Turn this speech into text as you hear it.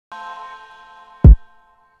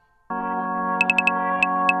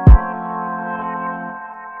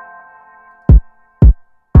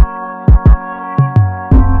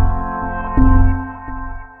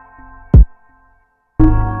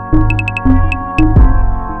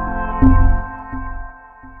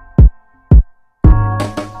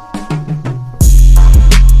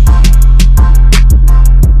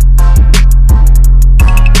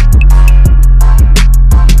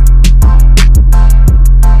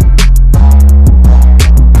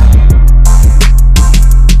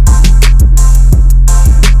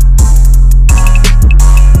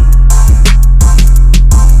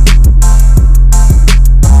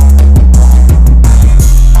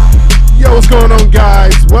going on,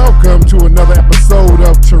 guys? Welcome to another episode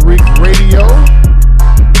of Tariq Radio.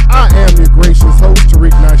 I am your gracious host,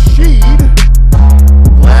 Tariq Nasheed.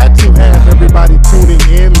 Glad to have everybody tuning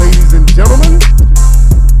in, ladies and gentlemen.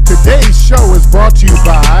 Today's show is brought to you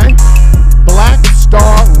by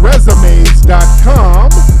BlackStarResumes.com.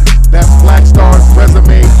 That's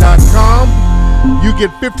BlackStarResumes.com. You get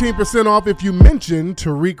 15% off if you mention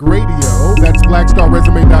Tariq Radio. That's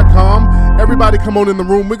BlackStarResume.com. Everybody come on in the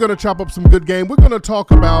room. We're going to chop up some good game. We're going to talk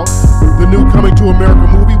about the new Coming to America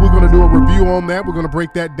movie. We're going to do a review on that. We're going to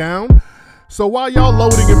break that down. So while y'all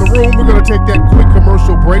loading in the room, we're going to take that quick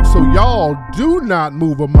commercial break. So y'all do not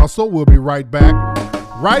move a muscle. We'll be right back.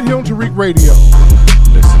 Right here on Tariq Radio.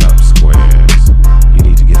 Listen up, squares. You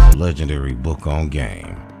need to get the legendary book on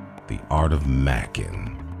game, The Art of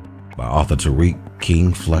Mackin', by author Tariq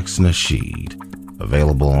King Flex Nasheed.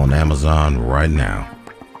 Available on Amazon right now.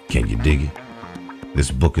 Can you dig it?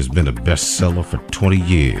 This book has been a bestseller for 20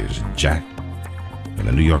 years, Jack. And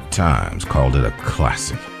the New York Times called it a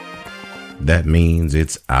classic. That means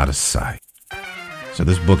it's out of sight. So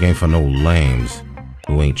this book ain't for no lames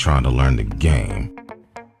who ain't trying to learn the game.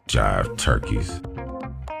 Jive turkeys.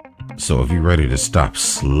 So if you're ready to stop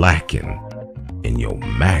slacking in your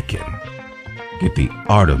mackin', get the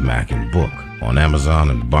Art of Mackin' book on Amazon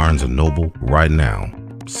and Barnes & Noble right now,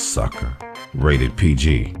 sucker. Rated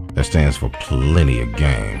PG. That stands for plenty of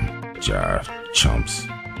game, jive chumps.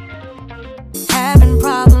 Having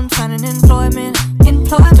problems finding employment to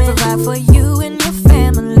provide for you and your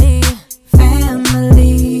family.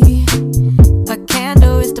 A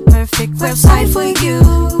candle is the perfect website for you.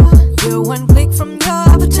 You're one click from your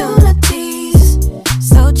opportunities.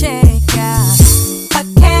 So check out a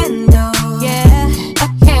candle, yeah, a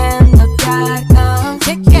candle.com.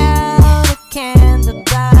 Check out a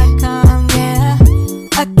candle.com, yeah,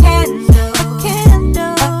 a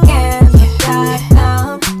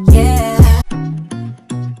candle.com, yeah.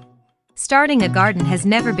 Starting a garden has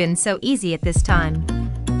never been so easy at this time.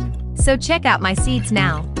 So check out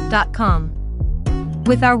myseedsnow.com.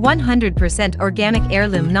 With our 100% organic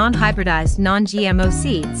heirloom non-hybridized non-GMO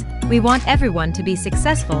seeds, we want everyone to be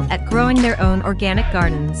successful at growing their own organic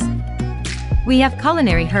gardens. We have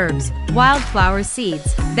culinary herbs, wildflower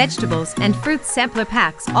seeds, vegetables, and fruit sampler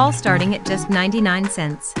packs all starting at just 99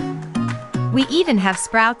 cents. We even have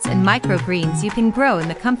sprouts and microgreens you can grow in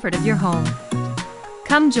the comfort of your home.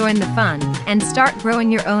 Come join the fun and start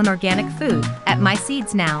growing your own organic food at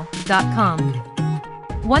myseedsnow.com.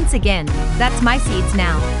 Once again, that's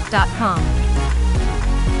myseedsnow.com.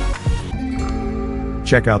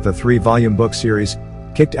 Check out the 3-volume book series,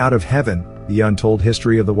 Kicked Out of Heaven, The Untold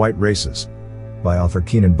History of the White Races, by author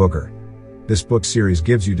Keenan Booker. This book series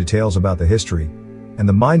gives you details about the history and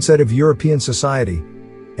the mindset of European society,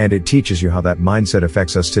 and it teaches you how that mindset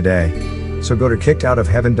affects us today. So go to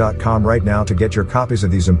kickedOutOfHeaven.com right now to get your copies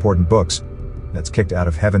of these important books. That's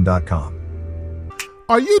kickedOutOfHeaven.com.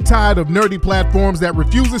 Are you tired of nerdy platforms that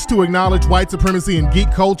refuses to acknowledge white supremacy and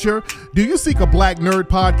geek culture? Do you seek a black nerd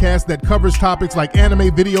podcast that covers topics like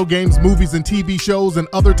anime, video games, movies, and TV shows, and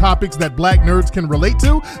other topics that black nerds can relate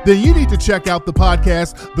to? Then you need to check out the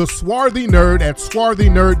podcast, The Swarthy Nerd, at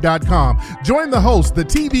swarthynerd.com. Join the host, the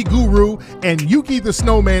TV guru, and Yuki the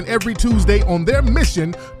Snowman every Tuesday on their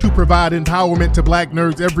mission to provide empowerment to black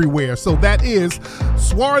nerds everywhere. So that is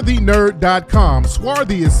swarthynerd.com.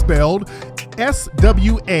 Swarthy is spelled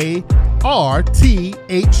SWARTHY,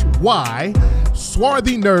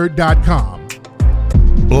 swarthynerd.com.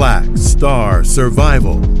 Black Star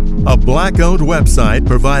Survival, a black-owned website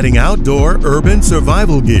providing outdoor urban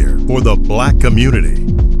survival gear for the black community.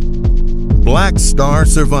 Black Star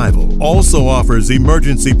Survival also offers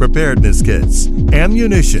emergency preparedness kits,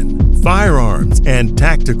 ammunition, firearms, and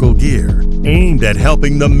tactical gear aimed at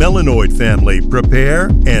helping the melanoid family prepare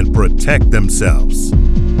and protect themselves.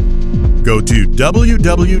 Go to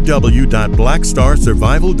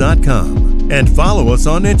www.blackstarsurvival.com and follow us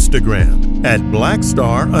on Instagram at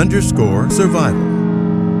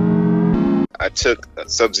blackstar_survival. I took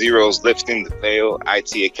Sub-Zero's Lifting the Veil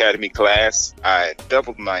IT Academy class. I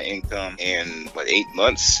doubled my income in, 8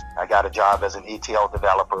 months. I got a job as an ETL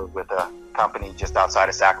developer with a company just outside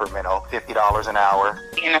of Sacramento, $50 an hour.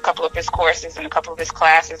 In a couple of his courses and a couple of his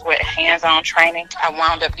classes with hands-on training, I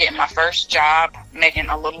wound up getting my first job, making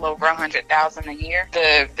a little over $100,000 a year.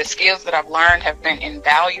 The skills that I've learned have been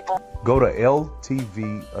invaluable. Go to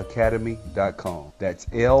ltvacademy.com. That's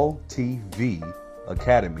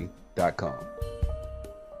ltvacademy.com.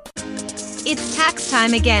 It's tax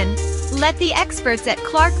time again. Let the experts at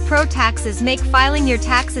Clark Pro Taxes make filing your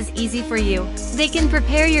taxes easy for you. They can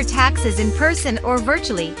prepare your taxes in person or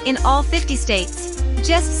virtually in all 50 states.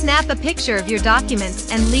 Just snap a picture of your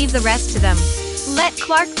documents and leave the rest to them. Let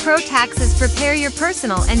Clark Pro Taxes prepare your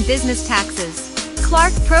personal and business taxes.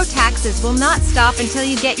 Clark Pro Taxes will not stop until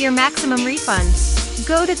you get your maximum refund.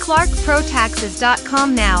 Go to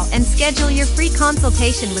clarkprotaxes.com now and schedule your free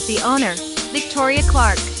consultation with the owner, Victoria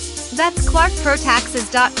Clark. That's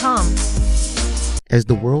clarkprotaxes.com. As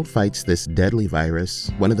the world fights this deadly virus,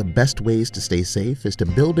 one of the best ways to stay safe is to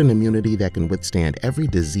build an immunity that can withstand every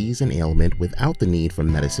disease and ailment without the need for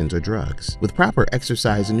medicines or drugs. With proper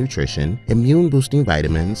exercise and nutrition, immune-boosting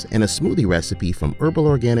vitamins, and a smoothie recipe from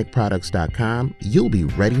herbalorganicproducts.com, you'll be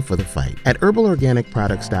ready for the fight. At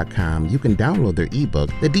herbalorganicproducts.com, you can download their ebook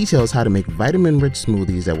that details how to make vitamin-rich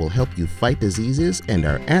smoothies that will help you fight diseases and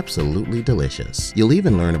are absolutely delicious. You'll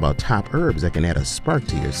even learn about top herbs that can add a spark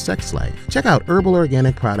to your sex life. Check out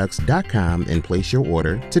herbalorganicproducts.com and place your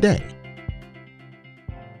order today.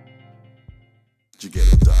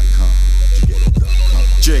 Jaghetto.com. Jeghetto.com.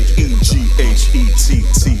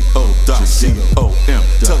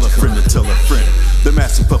 Tell a friend to tell a friend. The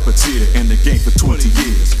master puppeteer in the game for 20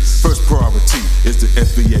 years. First priority is the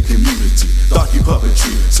FBA community. Docu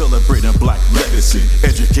puppetry, celebrating black legacy.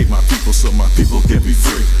 Educate my people so my people can be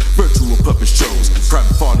free. Virtual puppet shows,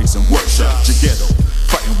 private parties and workshops. Jaghetto,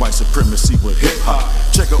 fighting white supremacy with hip hop.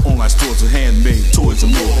 Check out online stores of handmade toys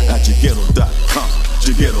and more at Jaghetto.com.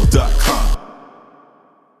 Jaghetto.com.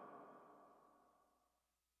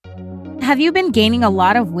 Have you been gaining a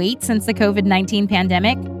lot of weight since the COVID-19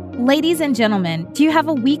 pandemic? Ladies and gentlemen, do you have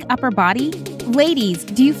a weak upper body? Ladies,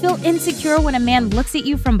 do you feel insecure when a man looks at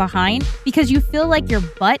you from behind because you feel like your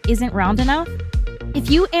butt isn't round enough?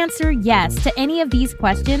 If you answer yes to any of these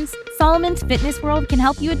questions, Solomon's Fitness World can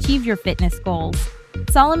help you achieve your fitness goals.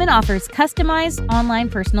 Solomon offers customized online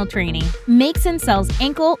personal training, makes and sells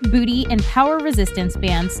ankle, booty, and power resistance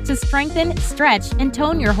bands to strengthen, stretch, and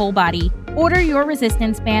tone your whole body. Order your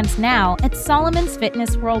resistance bands now at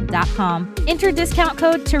solomonsfitnessworld.com. Enter discount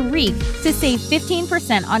code TARIQ to save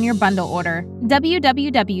 15% on your bundle order.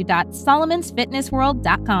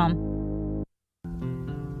 www.solomonsfitnessworld.com.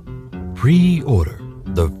 Pre-order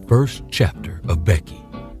the first chapter of Becky.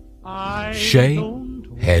 Shay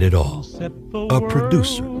had it all. A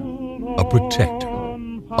producer, a protector,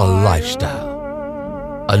 a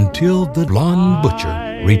lifestyle. Until the blonde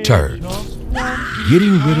butcher returns.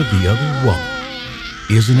 Getting rid of the other woman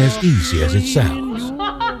isn't as easy as it sounds.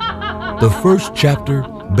 The first chapter,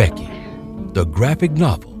 Becky, the graphic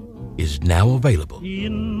novel, is now available.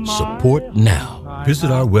 Support now.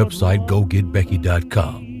 Visit our website,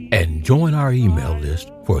 gogetbecky.com, and join our email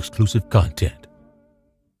list for exclusive content.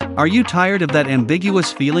 Are you tired of that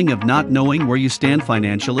ambiguous feeling of not knowing where you stand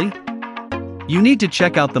financially? You need to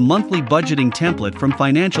check out the monthly budgeting template from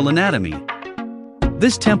Financial Anatomy.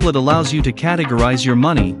 This template allows you to categorize your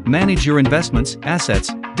money, manage your investments, assets,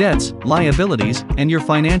 debts, liabilities, and your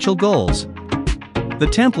financial goals. The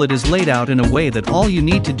template is laid out in a way that all you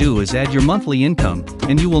need to do is add your monthly income,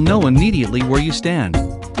 and you will know immediately where you stand.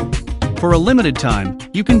 For a limited time,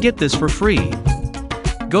 you can get this for free.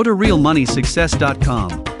 Go to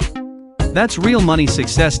realmoneysuccess.com. That's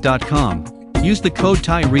realmoneysuccess.com. Use the code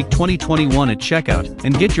TARIQ2021 at checkout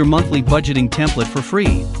and get your monthly budgeting template for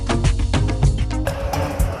free.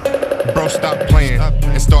 Bro, stop playing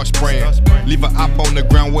and start spraying. Leave an op on the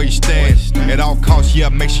ground where you stand. At all costs, yeah,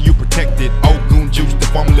 make sure you protect it. Old goon juice, the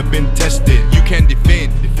formula been tested. You can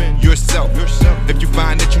defend yourself. If you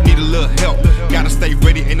find that you need a little help, gotta stay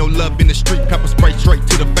ready, ain't no love in the street. Pepper spray straight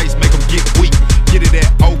to the face, make them get weak. Get it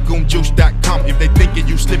at oldgoonjuice.com. If they thinking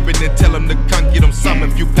you slipping, then tell them to come get them some.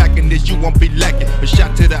 If you packing this, you won't be lacking. A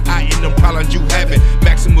shot to the eye in them problems you having.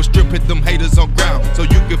 Maximal strip, hit them haters on ground, so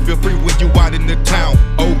you can feel free when you out in the town.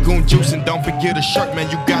 Old goon juice, and don't forget a shirt, man.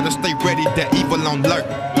 You gotta stay ready, that evil on alert.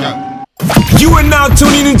 Yeah. You are now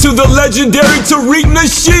tuning into the legendary Tariq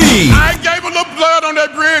Nasheed. I gave a little blood on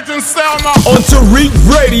that bridge and sound off on Tariq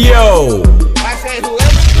Radio. I say whoever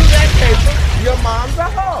do that paper, your mom's a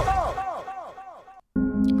hoe.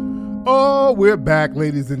 Oh, we're back,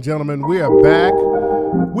 ladies and gentlemen. We are back.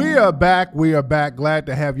 We are back. We are back. Glad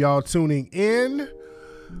to have y'all tuning in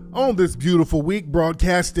on this beautiful week,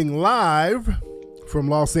 broadcasting live from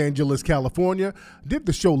Los Angeles, California. Did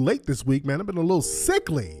the show late this week, man. I've been a little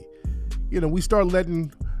sickly. You know, we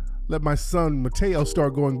started let my son Mateo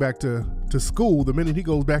start going back to school. The minute he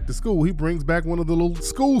goes back to school, he brings back one of the little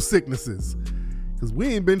school sicknesses, because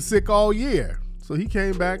we ain't been sick all year. So he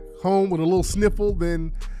came back home with a little sniffle.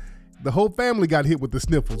 Then the whole family got hit with the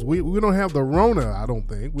sniffles. We don't have the Rona, I don't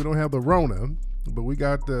think. We don't have the Rona, but we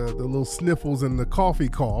got the little sniffles and the coffee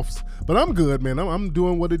coughs. But I'm good, man. I'm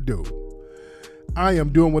doing what it do. I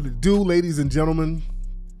am doing what it do, ladies and gentlemen.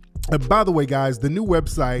 And by the way, guys, the new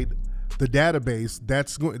website, the database,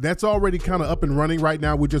 that's already kind of up and running right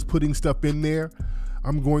now. We're just putting stuff in there.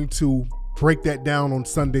 I'm going to break that down on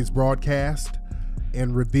Sunday's broadcast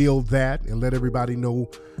and reveal that and let everybody know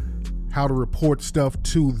how to report stuff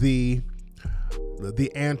to the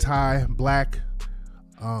anti-black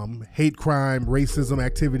hate crime, racism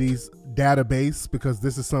activities database, because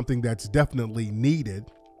this is something that's definitely needed.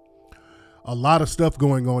 A lot of stuff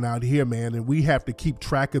going on out here, man, and we have to keep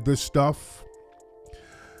track of this stuff.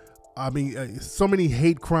 I mean, so many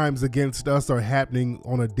hate crimes against us are happening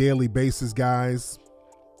on a daily basis, guys.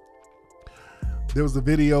 There was a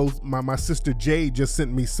video, my sister Jade just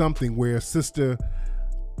sent me something where a sister,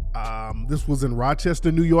 this was in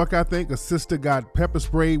Rochester, New York, I think. A sister got pepper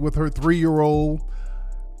sprayed with her 3-year-old.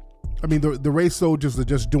 I mean, the race soldiers are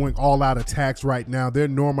just doing all-out attacks right now. They're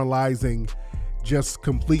normalizing just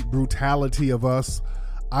complete brutality of us.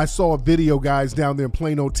 I saw a video, guys, down there in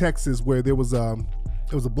Plano, Texas, where there was a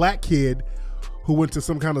black kid who went to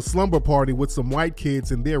some kind of slumber party with some white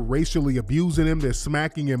kids, and they're racially abusing him. They're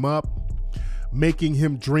smacking him up, making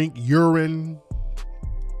him drink urine.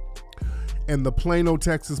 And the Plano,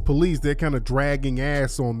 Texas police, they're kind of dragging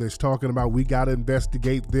ass on this, talking about, we got to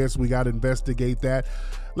investigate this, we got to investigate that.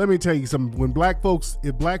 Let me tell you something. When if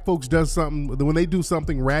black folks does something, when they do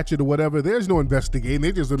something ratchet or whatever, there's no investigating.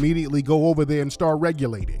 They just immediately go over there and start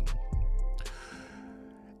regulating.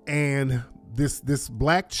 And this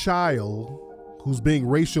black child who's being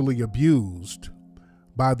racially abused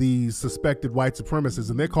by these suspected white supremacists,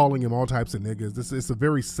 and they're calling him all types of niggas. It's a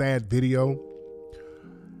very sad video.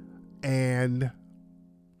 And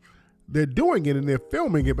they're doing it and they're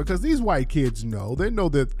filming it because these white kids know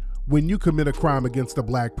that when you commit a crime against a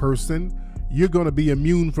black person, you're going to be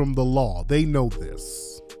immune from the law. They know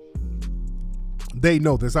this. They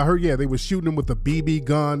know this. I heard, they were shooting him with a BB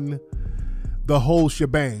gun, the whole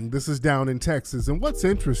shebang. This is down in Texas. And what's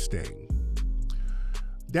interesting,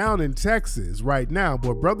 down in Texas right now,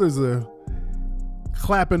 boy, brothers are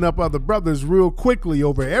clapping up other brothers real quickly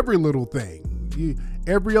over every little thing.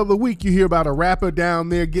 Every other week you hear about a rapper down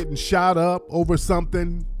there getting shot up over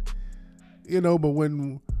something, but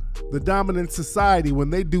when the dominant society, when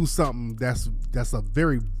they do something that's a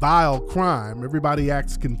very vile crime, everybody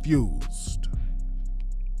acts confused.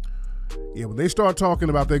 When they start talking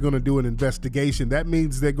about they're going to do an investigation, that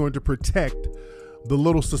means they're going to protect the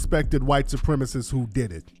little suspected white supremacists who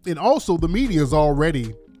did it. And also the media is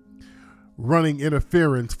already running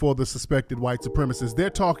interference for the suspected white supremacists. They're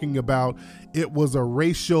talking about it was a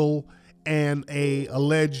racial and a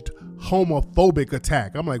alleged homophobic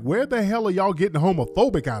attack. I'm like, where the hell are y'all getting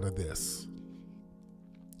homophobic out of this?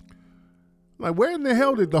 Like, where in the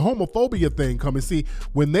hell did the homophobia thing come? And see,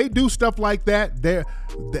 when they do stuff like that,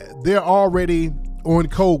 they're already on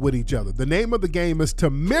code with each other. The name of the game is to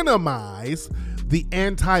minimize the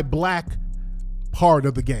anti-black part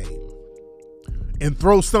of the game and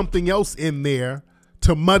throw something else in there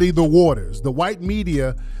to muddy the waters. The white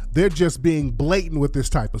media, they're just being blatant with this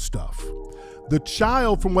type of stuff. The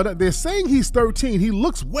child, from what they're saying, he's 13. He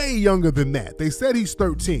looks way younger than that. They said he's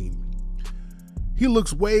 13. He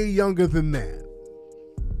looks way younger than that.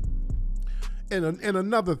 And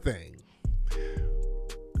another thing,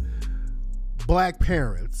 black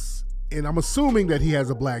parents, and I'm assuming that he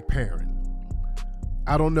has a black parent.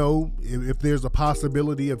 I don't know if there's a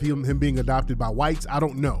possibility of him being adopted by whites. I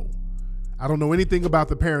don't know. I don't know anything about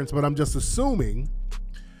the parents, but I'm just assuming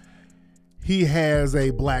he has a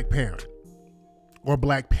black parent or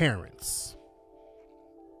black parents.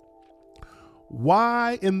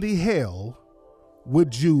 Why in the hell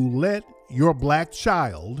would you let your black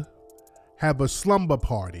child have a slumber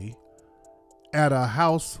party at a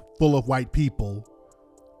house full of white people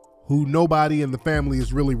who nobody in the family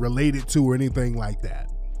is really related to or anything like that?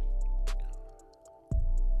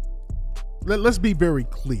 Let's be very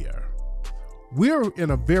clear. We're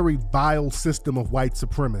in a very vile system of white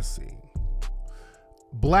supremacy.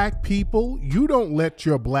 Black people, you don't let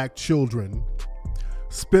your black children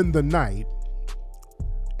spend the night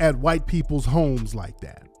at white people's homes like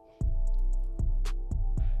that.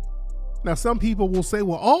 Now, some people will say,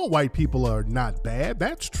 well, all white people are not bad.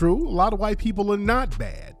 That's true. A lot of white people are not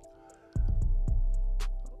bad.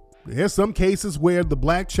 There's some cases where the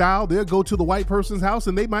black child, they'll go to the white person's house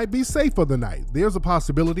and they might be safe for the night. There's a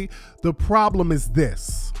possibility. The problem is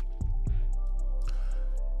this.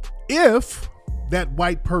 If that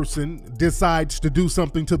white person decides to do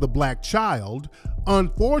something to the black child,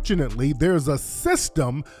 unfortunately, there's a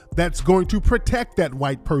system that's going to protect that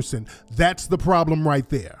white person. That's the problem right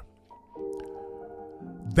there.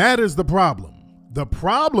 That is the problem. The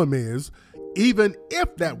problem is even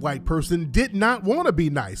if that white person did not want to be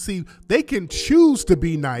nice. See, they can choose to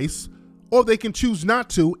be nice or they can choose not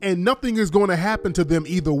to, and nothing is going to happen to them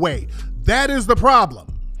either way. That is the problem.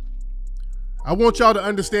 I want y'all to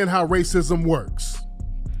understand how racism works.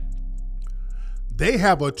 They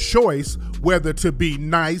have a choice whether to be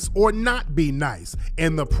nice or not be nice.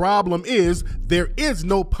 And the problem is there is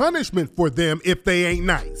no punishment for them if they ain't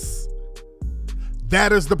nice.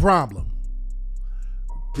 That is the problem.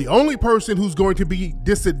 The only person who's going to be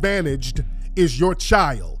disadvantaged is your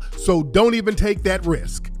child. So don't even take that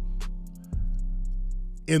risk.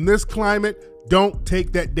 In this climate, don't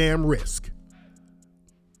take that damn risk.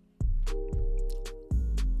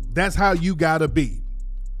 That's how you gotta be.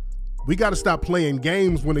 We gotta stop playing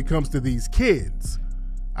games when it comes to these kids.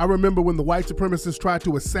 I remember when the white supremacists tried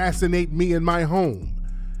to assassinate me in my home,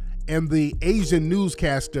 and the Asian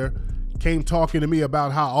newscaster came talking to me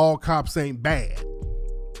about how all cops ain't bad.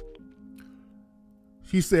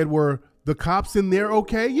 She said, were the cops in there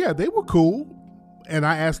okay? Yeah, they were cool. And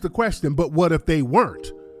I asked the question, but what if they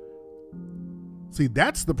weren't? See,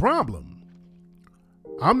 that's the problem.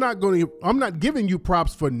 I'm not giving you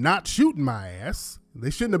props for not shooting my ass. They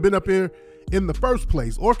shouldn't have been up here in the first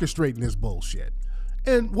place orchestrating this bullshit.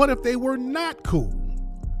 And what if they were not cool?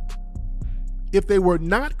 If they were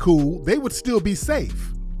not cool, they would still be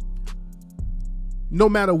safe. No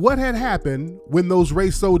matter what had happened when those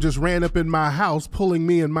race soldiers ran up in my house, pulling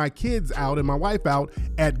me and my kids out and my wife out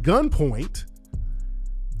at gunpoint,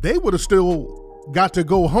 they would have still got to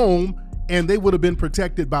go home, and they would have been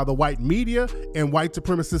protected by the white media and white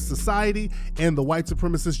supremacist society and the white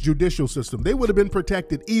supremacist judicial system. They would have been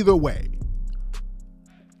protected either way.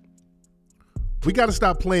 We got to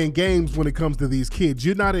stop playing games when it comes to these kids.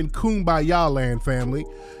 You're not in Kumbaya land, family.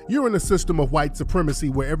 You're in a system of white supremacy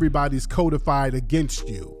where everybody's codified against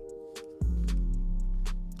you.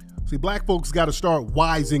 See, black folks got to start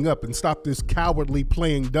wising up and stop this cowardly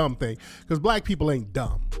playing dumb thing, because black people ain't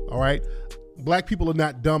dumb, all right? Black people are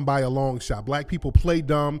not dumb by a long shot. Black people play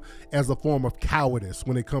dumb as a form of cowardice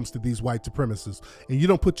when it comes to these white supremacists. And you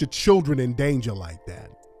don't put your children in danger like that.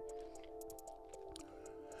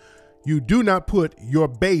 You do not put your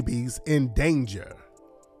babies in danger.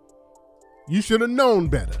 You should have known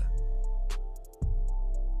better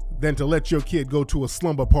than to let your kid go to a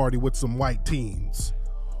slumber party with some white teens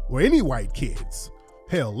or any white kids.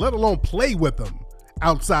 Hell, let alone play with them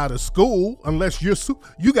outside of school, unless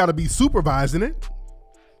you got to be supervising it.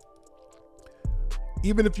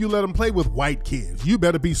 Even if you let them play with white kids, you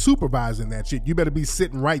better be supervising that shit. You better be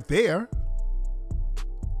sitting right there.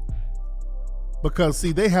 Because,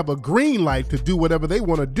 see, they have a green light to do whatever they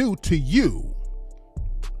want to do to you.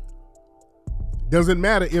 Doesn't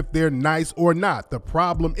matter if they're nice or not. The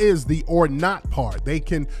problem is the or not part. They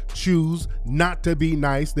can choose not to be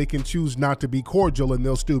nice. They can choose not to be cordial, and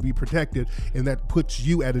they'll still be protected. And that puts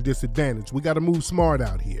you at a disadvantage. We got to move smart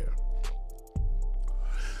out here.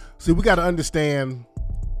 See, we got to understand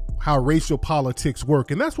how racial politics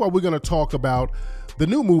work. And that's why we're going to talk about the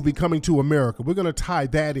new movie Coming to America. We're going to tie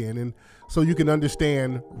that in, and so you can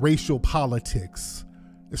understand racial politics,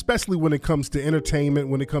 especially when it comes to entertainment,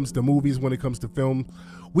 when it comes to movies, when it comes to film.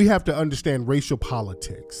 We have to understand racial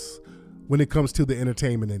politics when it comes to the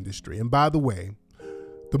entertainment industry. And by the way,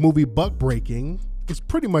 the movie Buck Breaking is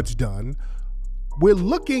pretty much done. We're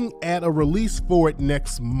looking at a release for it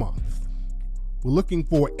next month. We're looking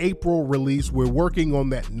for April release. We're working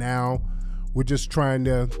on that now. We're just trying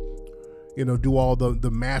to, do all the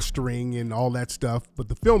mastering and all that stuff. But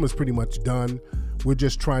the film is pretty much done. We're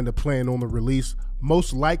just trying to plan on the release.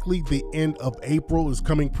 Most likely the end of April is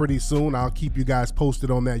coming pretty soon. I'll keep you guys posted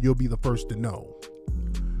on that. You'll be the first to know.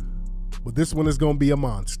 But this one is going to be a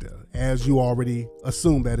monster, as you already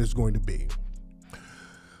assume that it's going to be.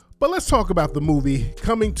 But let's talk about the movie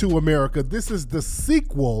Coming to America. This is the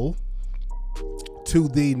sequel to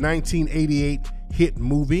the 1988 hit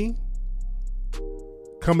movie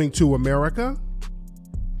Coming to America.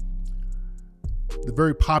 The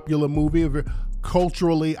very popular movie, a very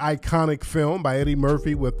culturally iconic film by Eddie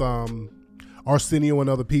Murphy with Arsenio and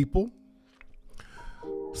other people.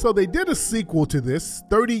 So they did a sequel to this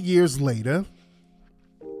 30 years later,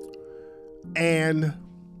 and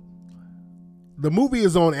the movie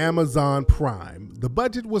is on Amazon Prime. The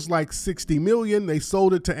budget was like $60 million. They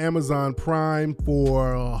sold it to Amazon Prime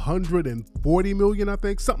for $140 million, I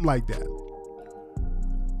think, something like that.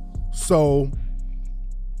 So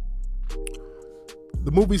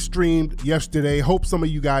the movie streamed yesterday. Hope some of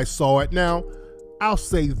you guys saw it. Now, I'll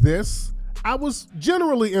say this. I was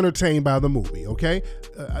generally entertained by the movie, okay?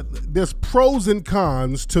 There's pros and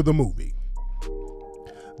cons to the movie.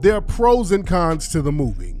 There are pros and cons to the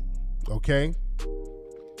movie, okay?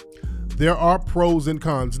 There are pros and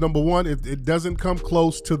cons. Number one, it doesn't come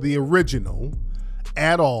close to the original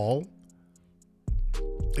at all.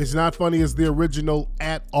 It's not funny as the original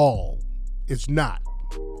at all. It's not.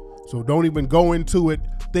 So don't even go into it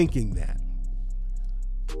thinking that.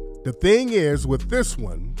 The thing is, with this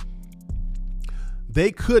one,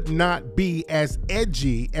 they could not be as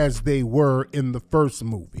edgy as they were in the first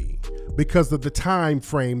movie because of the time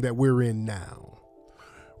frame that we're in now.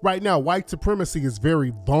 Right now, white supremacy is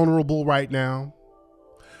very vulnerable right now.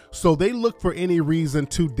 So they look for any reason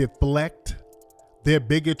to deflect their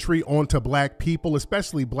bigotry onto black people,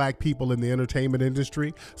 especially black people in the entertainment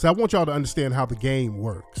industry. So I want y'all to understand how the game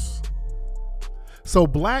works. So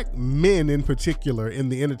black men in particular in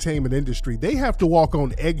the entertainment industry, they have to walk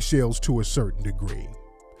on eggshells to a certain degree.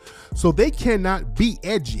 So they cannot be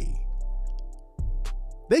edgy.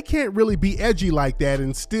 They can't really be edgy like that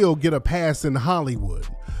and still get a pass in Hollywood.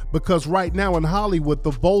 Because right now in Hollywood,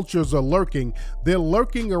 the vultures are lurking. They're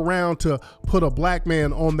lurking around to put a black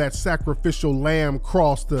man on that sacrificial lamb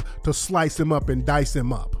cross to slice him up and dice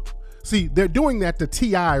him up. See, they're doing that to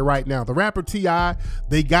T.I. right now. The rapper T.I.,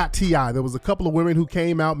 they got T.I. There was a couple of women who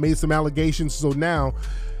came out, made some allegations. So now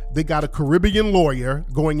they got a Caribbean lawyer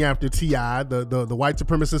going after T.I. The white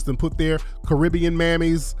supremacists and put their Caribbean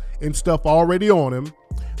mammies and stuff already on him.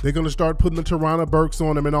 They're going to start putting the Tarana Burks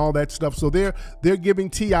on him and all that stuff. So they're giving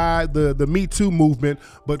T.I. the Me Too movement.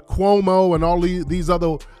 But Cuomo and all these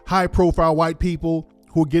other high-profile white people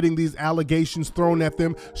who are getting these allegations thrown at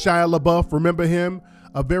them. Shia LaBeouf, remember him?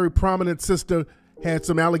 A very prominent sister had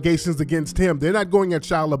some allegations against him. They're not going at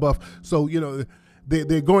Shia LaBeouf. So, you know,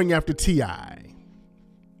 they're going after T.I.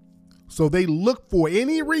 So they look for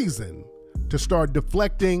any reason to start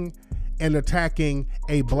deflecting and attacking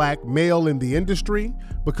a black male in the industry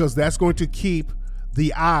because that's going to keep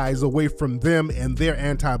the eyes away from them and their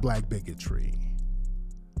anti-black bigotry.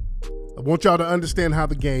 I want y'all to understand how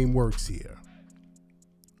the game works here.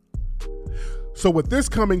 So with this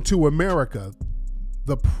coming to America,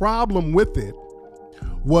 the problem with it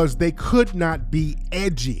was they could not be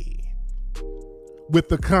edgy with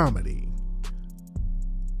the comedy.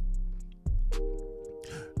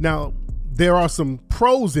 Now, there are some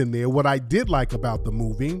pros in there. What I did like about the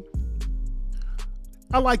movie,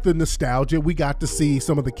 I like the nostalgia. We got to see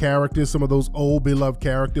some of the characters, some of those old beloved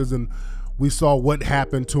characters, and we saw what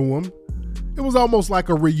happened to them. It was almost like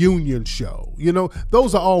a reunion show. You know,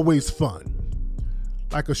 those are always fun.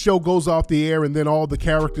 Like a show goes off the air and then all the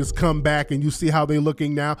characters come back and you see how they're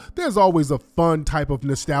looking now. There's always a fun type of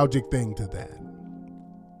nostalgic thing to that.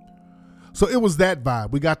 So it was that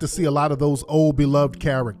vibe. We got to see a lot of those old beloved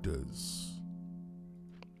characters.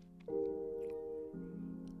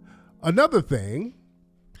 Another thing,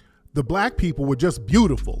 the black people were just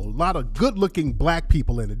beautiful. A lot of good looking black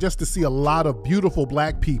people in it. Just to see a lot of beautiful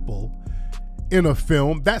black people in a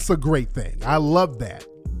film, that's a great thing. I love that.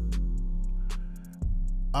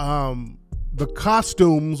 The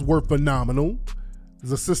costumes were phenomenal.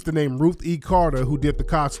 There's a sister named Ruth E. Carter who did the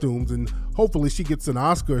costumes, and hopefully she gets an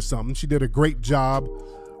Oscar or something. She did a great job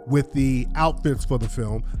with the outfits for the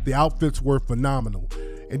film. The outfits were phenomenal.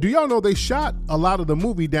 And do y'all know they shot a lot of the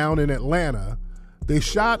movie down in Atlanta? They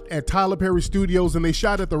shot at Tyler Perry Studios and they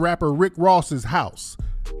shot at the rapper Rick Ross's house.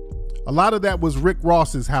 A lot of that was Rick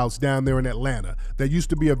Ross's house down there in Atlanta. That used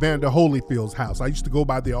to be Evander Holyfield's house. I used to go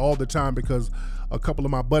by there all the time because a couple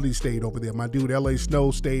of my buddies stayed over there. My dude L.A.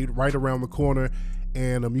 Snow stayed right around the corner,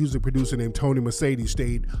 and a music producer named Tony Mercedes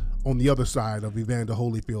stayed on the other side of Evander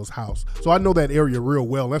Holyfield's house. So I know that area real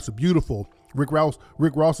well. That's a beautiful, Rick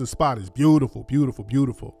Ross's spot is beautiful, beautiful,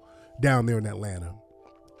 beautiful down there in Atlanta.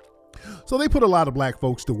 So they put a lot of black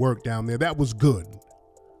folks to work down there. That was good.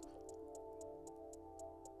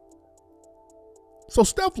 So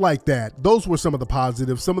stuff like that, those were some of the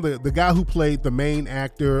positives. Some of the guy who played the main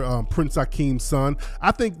actor, Prince Akeem's son,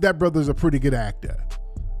 I think that brother's a pretty good actor.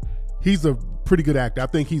 He's a pretty good actor. I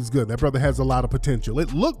think he's good. That brother has a lot of potential.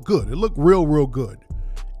 It looked good. It looked real, real good.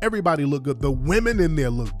 Everybody looked good. The women in there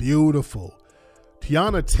look beautiful.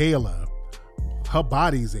 Tiana Taylor, her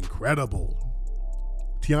body's incredible.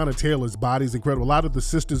 Tiana Taylor's body's incredible. A lot of the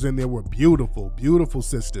sisters in there were beautiful, beautiful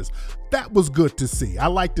sisters. That was good to see. I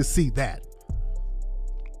like to see that.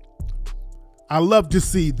 I love to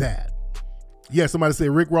see that. Yeah, somebody say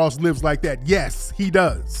Rick Ross lives like that. Yes, he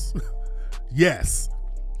does. Yes.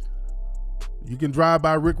 You can drive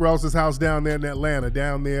by Rick Ross's house down there in Atlanta,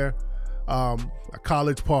 down there,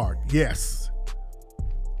 College Park. Yes.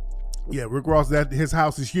 Yeah, Rick Ross, his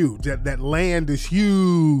house is huge. That land is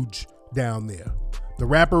huge down there. The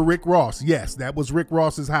rapper Rick Ross, yes, that was Rick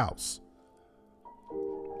Ross's house.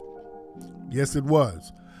 Yes, it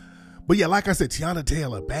was. But yeah, like I said, Tiana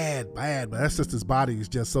Taylor, bad, but that sister's body is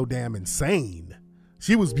just so damn insane.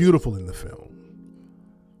 She was beautiful in the film.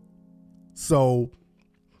 So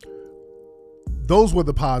those were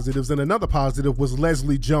the positives. And another positive was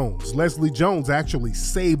Leslie Jones. Leslie Jones actually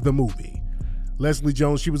saved the movie. Leslie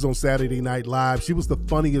Jones, she was on Saturday Night Live. She was the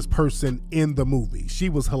funniest person in the movie. She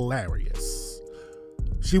was hilarious.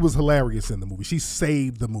 She was hilarious in the movie. She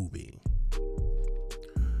saved the movie.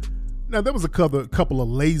 Now, there was a couple of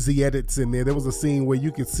lazy edits in there. There was a scene where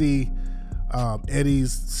you could see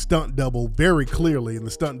Eddie's stunt double very clearly, and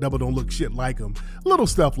the stunt double don't look shit like him. Little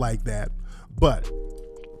stuff like that. But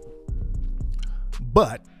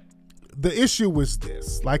the issue was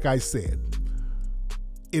this. Like I said,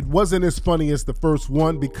 it wasn't as funny as the first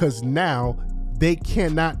one because now they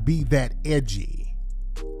cannot be that edgy.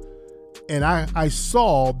 And I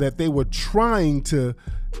saw that they were trying to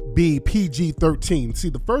be PG-13. See,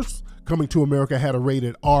 the first Coming to America had a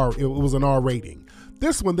rated R. It was an R rating.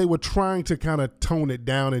 This one, they were trying to kind of tone it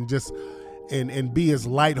down and just and be as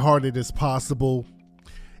lighthearted as possible.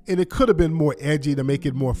 And it could have been more edgy to make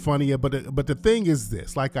it more funnier. But the thing is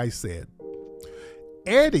this, like I said,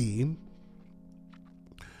 Eddie,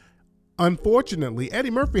 unfortunately,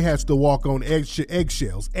 Eddie Murphy has to walk on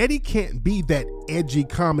eggshells. Eddie can't be that edgy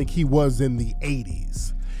comic he was in the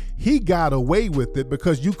 80s. He got away with it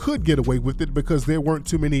because you could get away with it because there weren't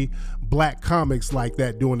too many black comics like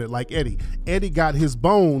that doing it like Eddie. Eddie got his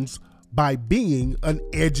bones by being an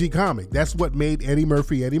edgy comic. That's what made Eddie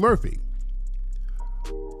Murphy Eddie Murphy.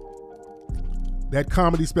 That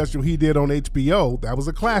comedy special he did on HBO, that was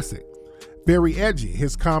a classic. Very edgy.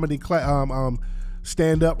 His comedy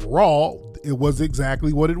stand-up Raw, it was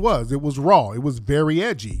exactly what it was. It was raw. It was very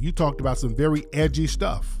edgy. You talked about some very edgy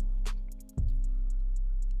stuff.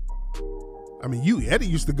 I mean, Eddie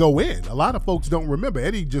used to go in. A lot of folks don't remember.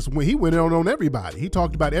 Eddie he went on everybody. He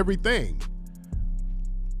talked about everything.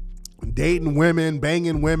 Dating women,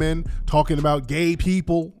 banging women, talking about gay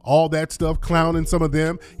people, all that stuff, clowning some of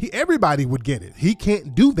them. Everybody would get it. He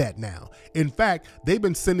can't do that now. In fact, they've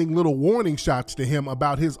been sending little warning shots to him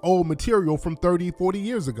about his old material from 30, 40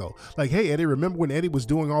 years ago. Like, hey, Eddie, remember when Eddie was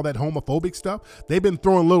doing all that homophobic stuff? They've been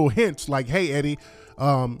throwing little hints like, hey, Eddie,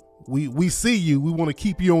 we see you. We want to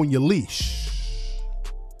keep you on your leash.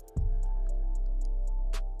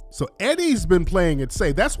 So Eddie's been playing it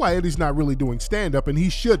safe. That's why Eddie's not really doing stand-up, and he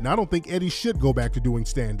shouldn't. I don't think Eddie should go back to doing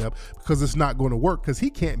stand-up because it's not going to work because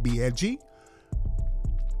he can't be edgy.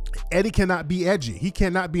 Eddie cannot be edgy. He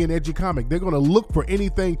cannot be an edgy comic. They're going to look for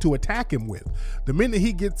anything to attack him with. The minute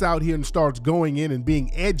he gets out here and starts going in and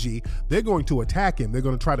being edgy, they're going to attack him. They're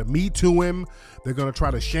going to try to Me Too him. They're going to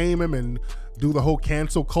try to shame him and do the whole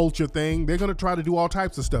cancel culture thing. They're going to try to do all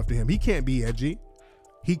types of stuff to him. He can't be edgy.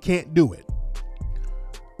 He can't do it.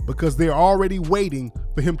 Because they're already waiting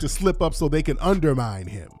for him to slip up so they can undermine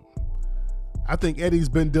him. I think Eddie's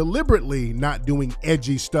been deliberately not doing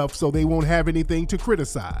edgy stuff so they won't have anything to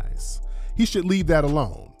criticize. He should leave that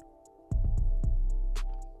alone.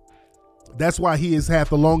 That's why he has had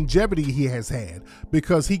the longevity he has had,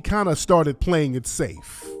 because he kind of started playing it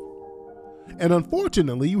safe. And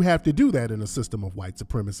unfortunately, you have to do that in a system of white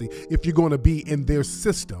supremacy if you're going to be in their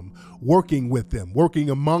system, working with them, working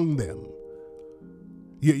among them.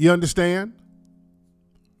 You understand?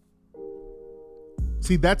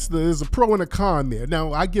 See, there's a pro and a con there.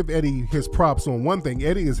 Now, I give Eddie his props on one thing.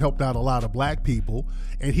 Eddie has helped out a lot of black people,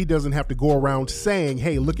 and he doesn't have to go around saying,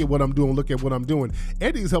 hey, look at what I'm doing, look at what I'm doing.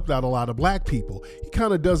 Eddie's helped out a lot of black people. He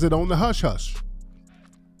kind of does it on the hush-hush.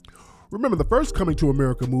 Remember, the first Coming to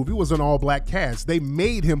America movie was an all-black cast. They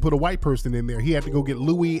made him put a white person in there. He had to go get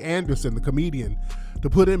Louis Anderson, the comedian,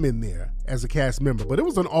 to put him in there as a cast member. But it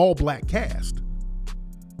was an all-black cast.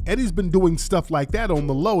 Eddie's been doing stuff like that on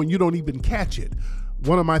the low, and you don't even catch it.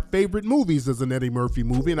 One of my favorite movies is an Eddie Murphy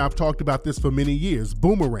movie, and I've talked about this for many years.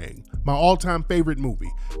 Boomerang, my all-time favorite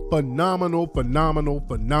movie. Phenomenal, phenomenal,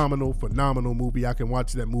 phenomenal, phenomenal movie. I can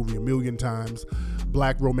watch that movie a million times.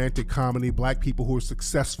 Black romantic comedy, black people who are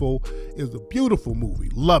successful. It's a beautiful movie.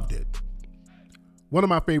 Loved it. One of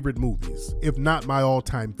my favorite movies, if not my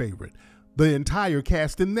all-time favorite. The entire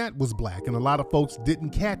cast in that was black, and a lot of folks didn't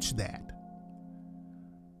catch that,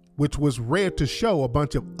 which was rare to show a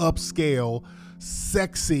bunch of upscale,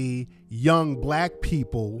 sexy, young black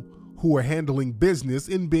people who are handling business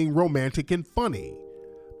and being romantic and funny.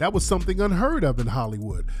 That was something unheard of in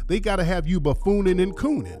Hollywood. They got to have you buffooning and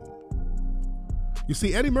cooning. You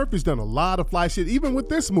see, Eddie Murphy's done a lot of fly shit, even with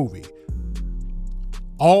this movie.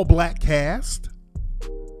 All black cast.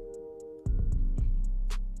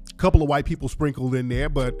 A couple of white people sprinkled in there,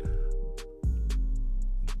 but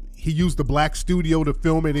he used the black studio to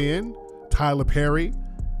film it in. Tyler Perry.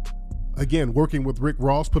 again, working with Rick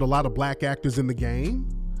Ross, put a lot of black actors in the game,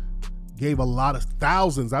 gave a lot of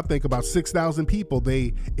thousands, I think about 6,000 people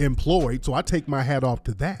they employed. So I take my hat off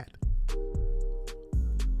to that.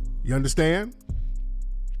 You understand?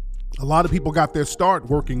 A lot of people got their start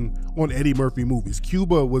working on Eddie Murphy movies.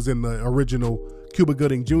 Cuba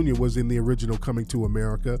Gooding Jr. was in the original Coming to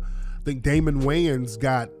America. I think Damon Wayans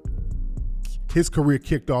got his career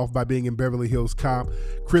kicked off by being in Beverly Hills Cop.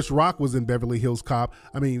 Chris Rock was in Beverly Hills Cop.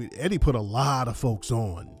 I mean, Eddie put a lot of folks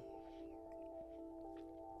on.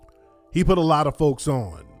 He put a lot of folks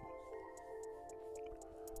on.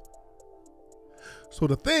 So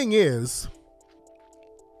the thing is,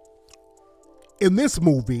 in this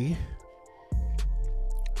movie,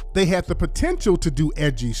 they had the potential to do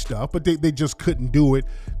edgy stuff, but they just couldn't do it,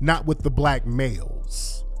 not with the black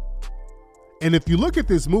males. And if you look at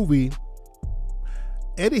this movie,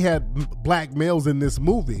 Eddie had black males in this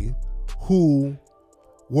movie who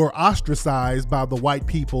were ostracized by the white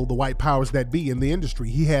people, the white powers that be in the industry.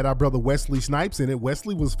 He had our brother Wesley Snipes in it.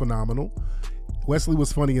 Wesley was phenomenal. Wesley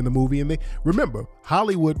was funny in the movie. And remember,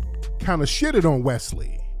 Hollywood kind of shitted on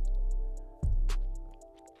Wesley.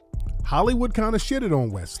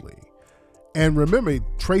 And remember,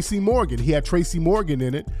 Tracy Morgan, he had Tracy Morgan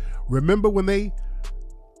in it. Remember when they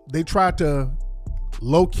tried to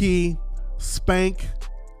low-key spank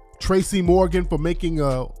Tracy Morgan for making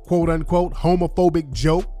a quote-unquote homophobic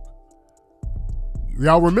joke?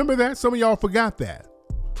 Y'all remember that? Some of y'all forgot that.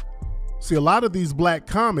 See, a lot of these black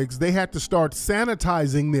comics, they had to start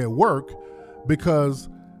sanitizing their work because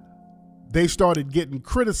they started getting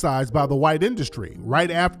criticized by the white industry.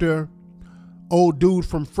 Right after old dude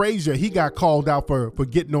from Frasier, he got called out for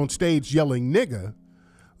getting on stage yelling nigga,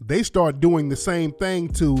 they start doing the same thing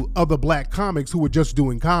to other black comics who were just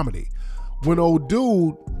doing comedy. When old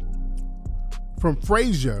dude from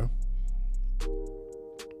Frasier,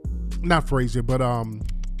 not Frasier, but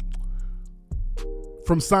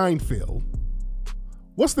from Seinfeld.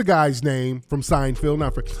 What's the guy's name from Seinfeld?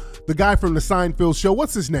 Not the guy from the Seinfeld show.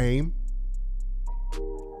 What's his name?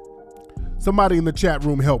 Somebody in the chat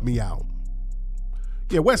room help me out.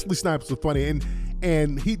 Yeah, Wesley Snipes was funny,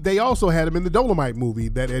 and they also had him in the Dolomite movie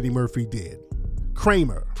that Eddie Murphy did.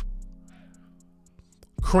 Kramer.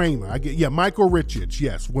 Michael Richards.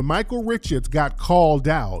 Yes, when Michael Richards got called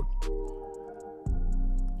out,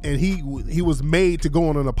 and he was made to go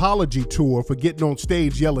on an apology tour for getting on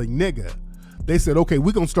stage yelling nigga, they said, okay,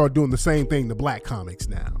 we're gonna start doing the same thing to black comics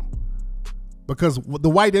now, because the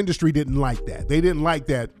white industry didn't like that. They didn't like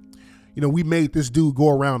that. We made this dude go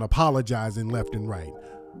around apologizing left and right.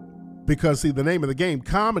 Because, see, the name of the game,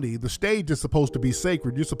 comedy, the stage is supposed to be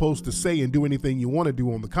sacred. You're supposed to say and do anything you want to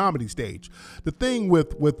do on the comedy stage. The thing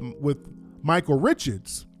with Michael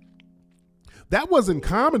Richards, that wasn't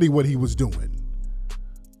comedy what he was doing.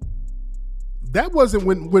 That wasn't,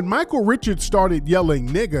 when Michael Richards started yelling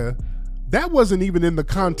nigga, that wasn't even in the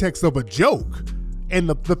context of a joke. And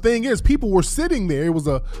the thing is, people were sitting there. It was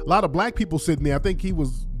a lot of black people sitting there. I think he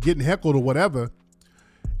was getting heckled or whatever.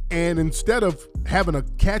 And instead of having a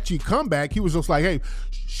catchy comeback, he was just like, hey,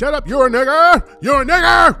 shut up, you're a nigger, you're a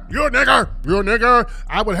nigger, you're a nigger, you're a nigger.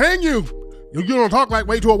 I would hang you. You don't talk like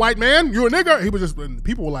way to a white man, you're a nigger. He was just,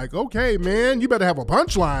 people were like, okay, man, you better have a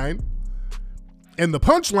punchline. And the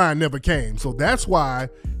punchline never came. So that's why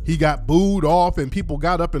he got booed off and people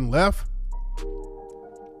got up and left.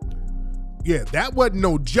 Yeah, that wasn't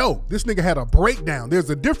no joke. This nigga had a breakdown. There's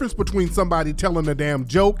a difference between somebody telling a damn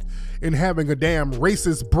joke and having a damn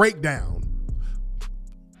racist breakdown.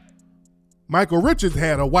 Michael Richards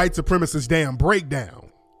had a white supremacist damn breakdown.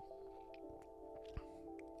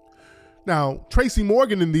 Now, Tracy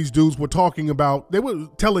Morgan and these dudes were talking about, they were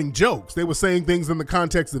telling jokes. They were saying things in the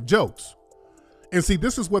context of jokes. And see,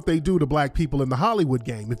 this is what they do to black people in the Hollywood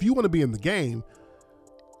game. If you want to be in the game,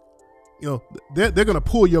 they're going to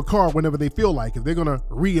pull your card whenever they feel like it. They're going to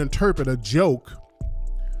reinterpret a joke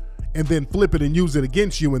and then flip it and use it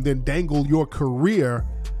against you and then dangle your career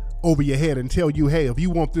over your head and tell you, hey, if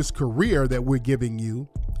you want this career that we're giving you,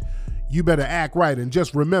 you better act right. And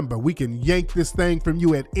just remember, we can yank this thing from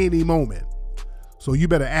you at any moment. So you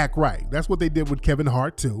better act right. That's what they did with Kevin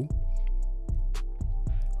Hart too.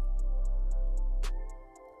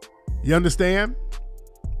 You understand?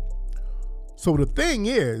 So the thing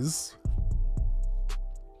is,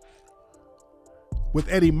 with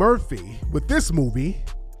Eddie Murphy, with this movie,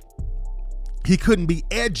 he couldn't be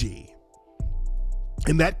edgy.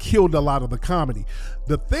 And that killed a lot of the comedy.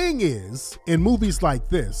 The thing is, in movies like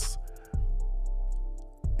this,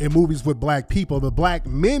 in movies with black people, the black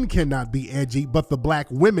men cannot be edgy, but the black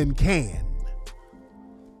women can.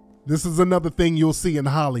 This is another thing you'll see in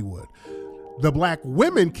Hollywood. The black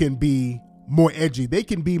women can be more edgy. They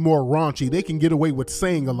can be more raunchy. They can get away with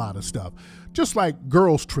saying a lot of stuff. Just like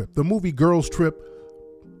Girls Trip, the movie Girls Trip.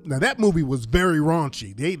 Now that movie was very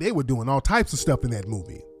raunchy. They were doing all types of stuff in that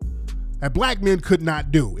movie that black men could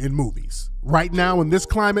not do in movies. Right now in this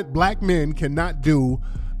climate, black men cannot do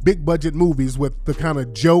big budget movies with the kind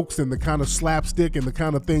of jokes and the kind of slapstick and the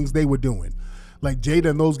kind of things they were doing. Like Jada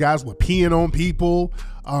and those guys were peeing on people.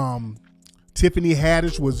 Tiffany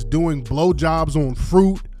Haddish was doing blowjobs on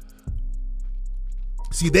fruit.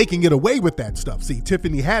 See, they can get away with that stuff. See,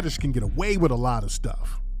 Tiffany Haddish can get away with a lot of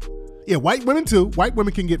stuff. Yeah, white women too. White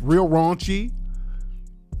women can get real raunchy.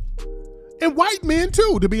 And white men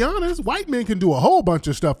too, to be honest. White men can do a whole bunch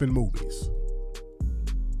of stuff in movies.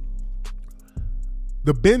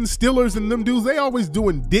 The Ben Stillers and them dudes, they always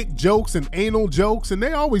doing dick jokes and anal jokes, and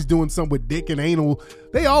they always doing something with dick and anal.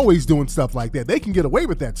 They always doing stuff like that. They can get away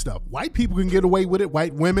with that stuff. White people can get away with it,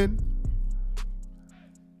 white women.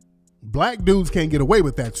 Black dudes can't get away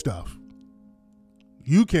with that stuff.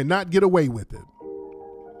 You cannot get away with it.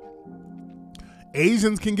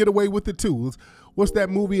 Asians can get away with it too. What's that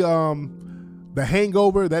movie, The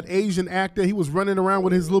Hangover? That Asian actor, he was running around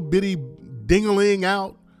with his little bitty ding-a-ling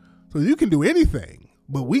out. So you can do anything,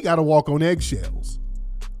 but we got to walk on eggshells.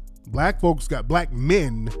 Black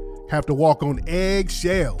men have to walk on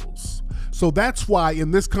eggshells. So that's why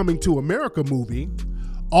in this Coming to America movie,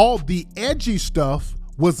 all the edgy stuff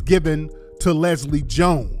was given to Leslie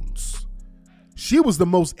Jones. She was the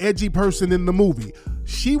most edgy person in the movie.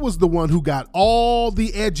 She was the one who got all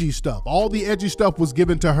the edgy stuff. All the edgy stuff was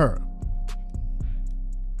given to her.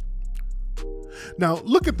 Now,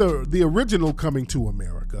 look at the original Coming to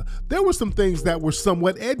America. There were some things that were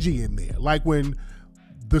somewhat edgy in there, like when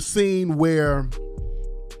the scene where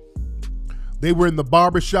they were in the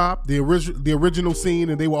barbershop, the original scene,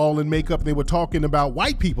 and they were all in makeup, and they were talking about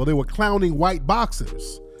white people. They were clowning white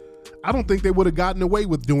boxers. I don't think they would have gotten away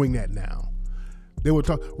with doing that now. They would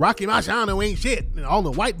talk, Rocky Marciano ain't shit. And all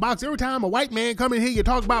the white boxers, every time a white man come in here, you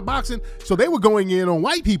talk about boxing. So they were going in on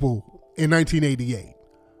white people in 1988.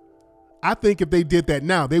 I think if they did that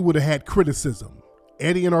now, they would have had criticism.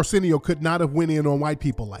 Eddie and Arsenio could not have went in on white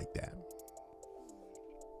people like that.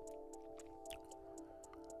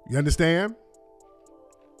 You understand?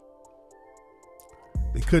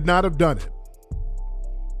 They could not have done it.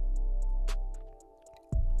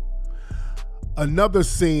 Another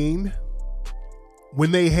scene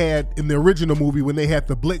when they had, in the original movie, when they had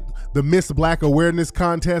the Miss Black Awareness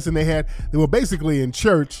contest, and they were basically in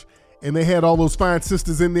church, and they had all those fine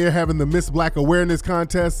sisters in there having the Miss Black Awareness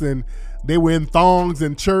contest, and they were in thongs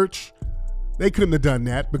in church. They couldn't have done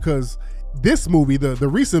that because this movie, the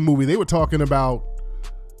recent movie, they were talking about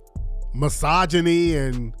misogyny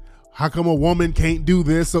and how come a woman can't do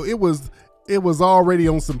this. So it was already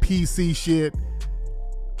on some PC shit.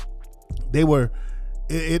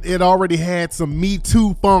 It already had some Me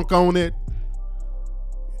Too funk on it.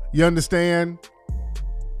 You understand?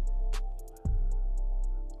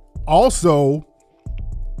 Also,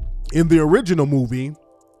 in the original movie,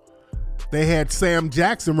 they had Sam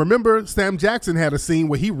Jackson. Remember, Sam Jackson had a scene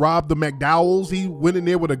where he robbed the McDowells. He went in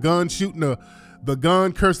there with a gun, shooting the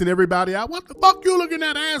gun, cursing everybody out. What the fuck you looking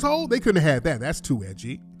at, asshole? They couldn't have had that. That's too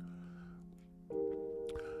edgy.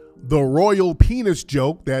 The royal penis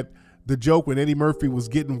joke, the joke when Eddie Murphy was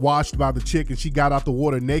getting washed by the chick and she got out the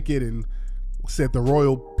water naked and said the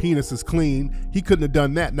royal penis is clean. He couldn't have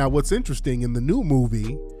done that. Now, what's interesting, in the new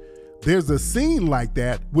movie, there's a scene like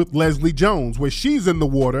that with Leslie Jones where she's in the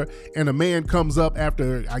water and a man comes up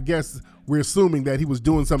after, I guess we're assuming that he was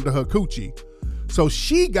doing something to her coochie. So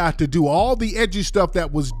she got to do all the edgy stuff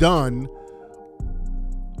that was done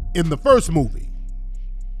in the first movie.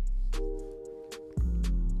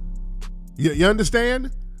 You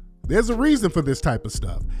understand? There's a reason for this type of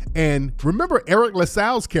stuff. And remember Eric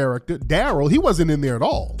LaSalle's character, Daryl, he wasn't in there at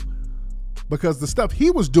all. Because the stuff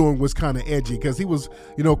he was doing was kind of edgy, because he was,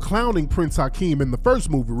 clowning Prince Hakeem in the first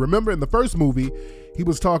movie. Remember in the first movie, he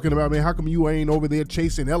was talking about, man, how come you ain't over there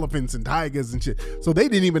chasing elephants and tigers and shit? So they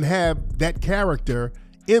didn't even have that character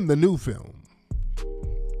in the new film.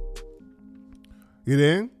 You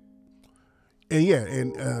know? And yeah,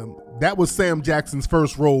 and that was Sam Jackson's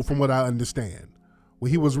first role from what I understand.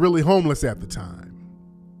 Well, he was really homeless at the time.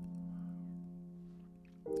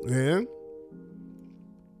 Yeah?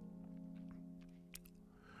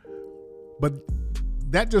 But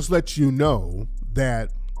that just lets you know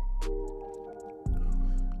that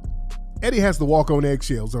Eddie has to walk on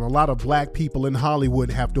eggshells, and a lot of black people in Hollywood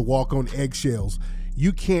have to walk on eggshells.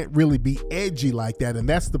 You can't really be edgy like that, and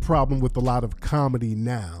that's the problem with a lot of comedy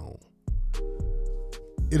now.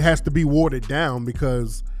 It has to be watered down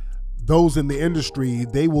because those in the industry,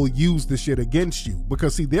 they will use the shit against you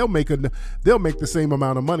because see, they'll make the same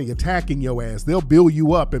amount of money attacking your ass. They'll build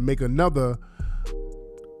you up and make another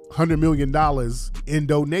 $100 million in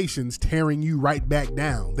donations, tearing you right back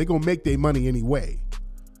down. They're gonna make their money anyway.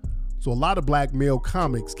 So a lot of black male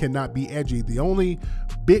comics cannot be edgy. The only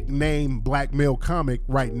big name black male comic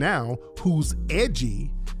right now who's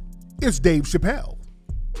edgy is Dave Chappelle.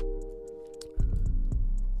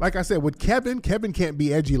 Like I said, with Kevin can't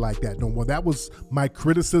be edgy like that no more. That was my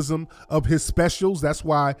criticism of his specials. That's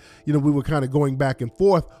why, we were kind of going back and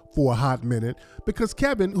forth for a hot minute, because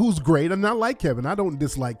Kevin, who's great, and I like Kevin, I don't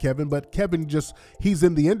dislike Kevin, but Kevin he's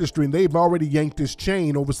in the industry and they've already yanked his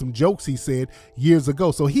chain over some jokes he said years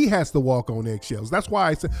ago. So he has to walk on eggshells. That's why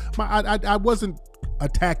I said, I wasn't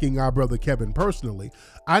attacking our brother Kevin personally.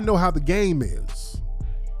 I know how the game is.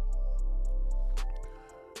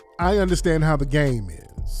 I understand how the game is.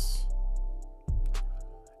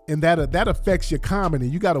 And that affects your comedy.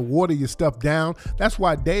 You got to water your stuff down. That's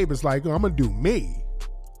why Dave is like, I'm going to do me.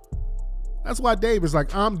 That's why Dave is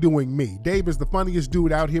like, I'm doing me. Dave is the funniest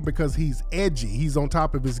dude out here because he's edgy. He's on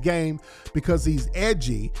top of his game because he's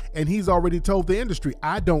edgy. And he's already told the industry,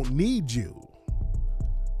 I don't need you.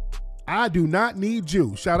 I do not need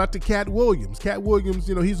you. Shout out to Cat Williams. Cat Williams,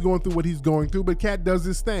 he's going through what he's going through, but Cat does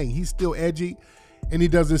his thing. He's still edgy and he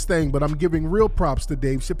does his thing. But I'm giving real props to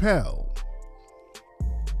Dave Chappelle.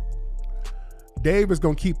 Dave is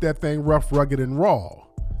going to keep that thing rough, rugged, and raw,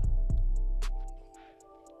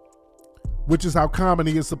 which is how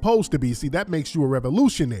comedy is supposed to be. See, that makes you a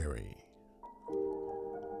revolutionary.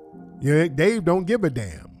 Yeah, Dave don't give a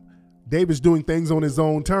damn. Dave is doing things on his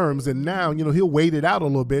own terms, and now, he'll wait it out a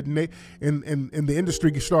little bit, and the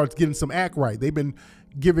industry starts getting some act right. They've been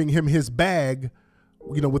giving him his bag,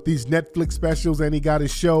 with these Netflix specials, and he got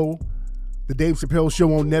his show, the Dave Chappelle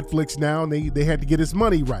Show on Netflix now, and they had to get his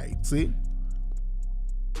money right, see?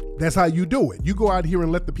 That's how you do it. You go out here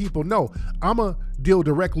and let the people know, I'm going to deal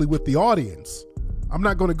directly with the audience. I'm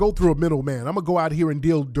not going to go through a middleman. I'm going to go out here and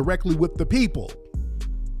deal directly with the people.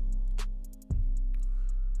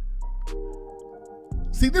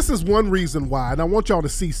 See, this is one reason why, and I want y'all to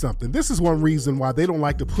see something. This is one reason why they don't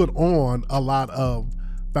like to put on a lot of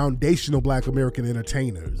foundational black American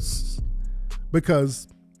entertainers. Because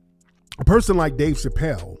a person like Dave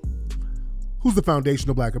Chappelle, who's the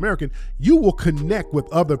foundational black American, you will connect with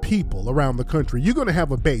other people around the country. You're going to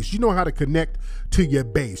have a base. You know how to connect to your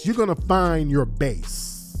base. You're going to find your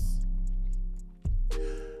base.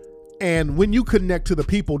 And when you connect to the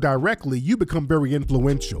people directly, you become very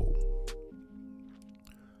influential.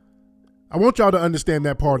 I want y'all to understand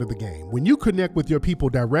that part of the game. When you connect with your people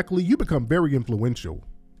directly, you become very influential.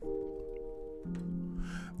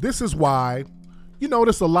 This is why you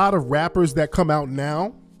notice a lot of rappers that come out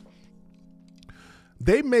now,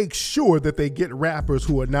 they make sure that they get rappers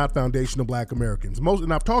who are not foundational black Americans.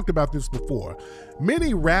 And I've talked about this before.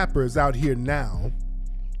 Many rappers out here now,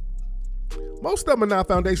 most of them are not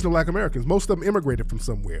foundational black Americans. Most of them immigrated from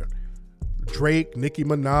somewhere. Drake, Nicki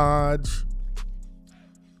Minaj,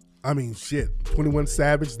 21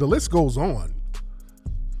 Savage, the list goes on.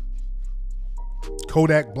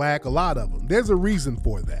 Kodak Black, a lot of them. There's a reason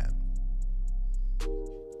for that.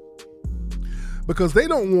 Because they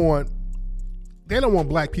don't want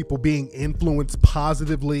black people being influenced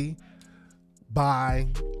positively by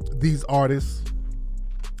these artists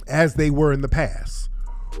as they were in the past.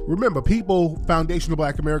 Remember, foundational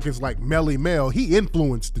black Americans like Melly Mel, he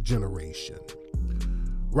influenced the generation.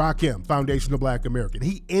 Rakim, foundational black American,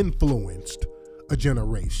 he influenced a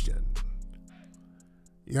generation.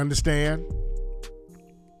 You understand?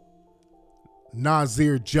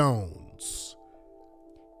 Nasir Jones,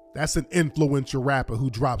 that's an influential rapper who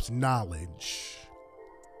drops knowledge.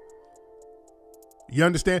 You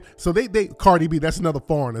understand? So they Cardi B, that's another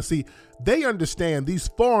foreigner. See, they understand these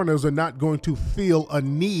foreigners are not going to feel a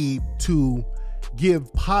need to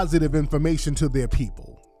give positive information to their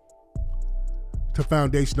people, to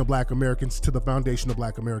foundational black Americans, to the foundational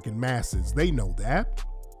black American masses. They know that.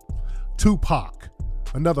 Tupac,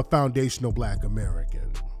 another foundational black American.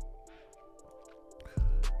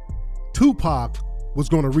 Tupac was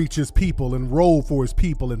going to reach his people and roll for his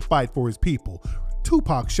people and fight for his people.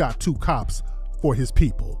 Tupac shot 2 cops for his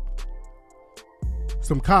people.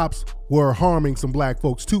 Some cops were harming some black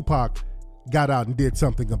folks. Tupac got out and did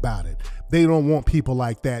something about it. They don't want people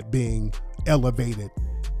like that being elevated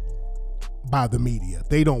by the media.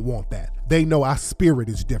 They don't want that. They know our spirit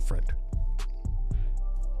is different.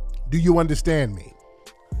 Do you understand me?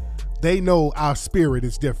 They know our spirit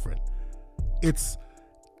is different.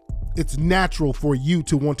 it's natural for you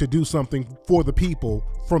to want to do something for the people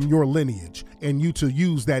from your lineage and you to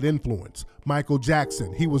use that influence. Michael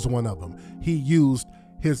Jackson, he was one of them. He used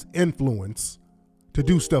his influence to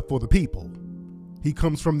do stuff for the people. He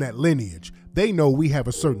comes from that lineage. They know we have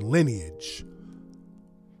a certain lineage.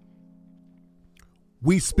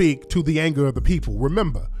 We speak to the anger of the people.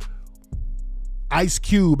 Remember, Ice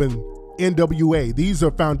Cube and NWA, these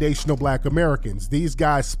are foundational Black Americans. These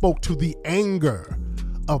guys spoke to the anger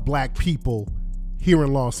of Black people here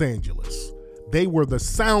in Los Angeles. They were the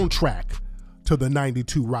soundtrack to the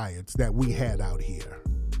 92 riots that we had out here.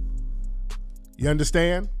 You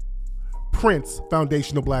understand? Prince,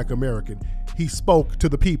 foundational Black American, he spoke to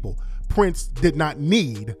the people. Prince did not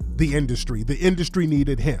need the industry. The industry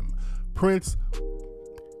needed him. Prince,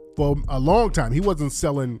 for a long time, he wasn't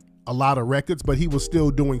selling a lot of records, but he was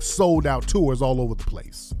still doing sold out tours all over the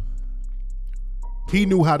place. He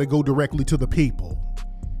knew how to go directly to the people.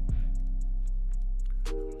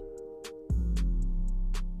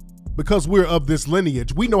 Because we're of this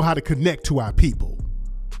lineage, we know how to connect to our people.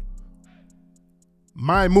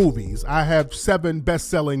 My movies, I have 7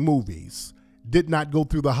 best-selling movies, did not go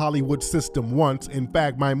through the Hollywood system once. In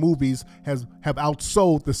fact, my movies have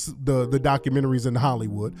outsold the documentaries in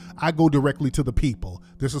Hollywood. I go directly to the people.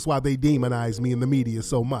 This is why they demonize me in the media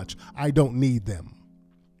so much. I don't need them.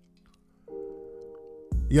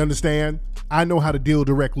 You understand? I know how to deal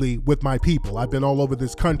directly with my people. I've been all over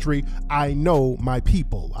this country. I know my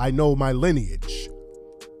people. I know my lineage.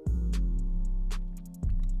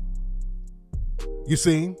 You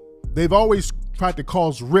see, they've always tried to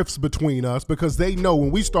cause rifts between us because they know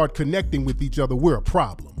when we start connecting with each other, we're a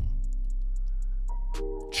problem.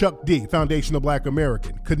 Chuck D, foundational Black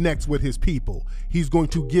American, connects with his people. He's going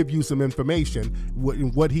to give you some information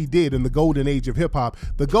what he did in the golden age of hip hop.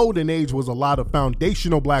 The golden age was a lot of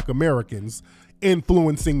foundational Black Americans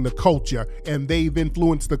influencing the culture, and they've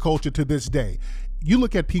influenced the culture to this day. You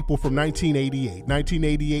look at people from 1988.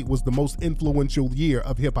 1988 was the most influential year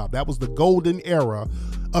of hip hop. That was the golden era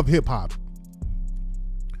of hip hop.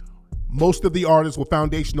 Most of the artists were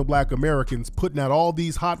foundational Black Americans putting out all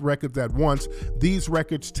these hot records at once. These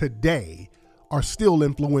records today are still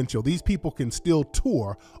influential. These people can still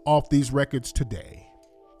tour off these records today.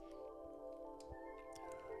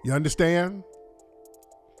 You understand?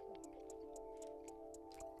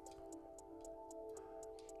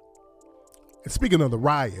 And speaking of the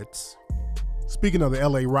riots, speaking of the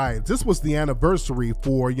LA riots, this was the anniversary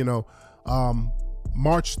for,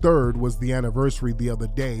 March 3rd was the anniversary the other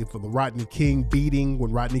day for the Rodney King beating,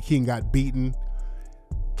 when Rodney King got beaten.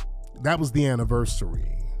 That was the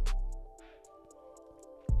anniversary.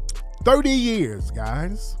 30 years,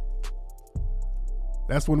 guys.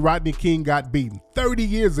 That's when Rodney King got beaten. 30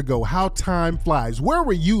 years ago. How time flies. Where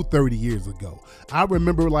were you 30 years ago? I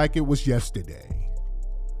remember like it was yesterday.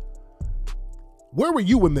 Where were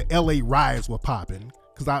you when the LA riots were popping?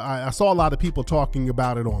 Because I saw a lot of people talking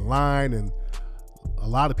about it online, and a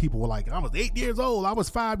lot of people were like, I was 8 years old, I was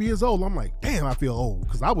 5 years old. I'm like, damn, I feel old,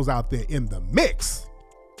 because I was out there in the mix.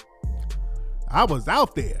 I was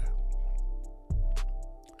out there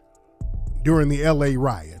during the LA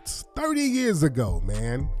riots 30 years ago,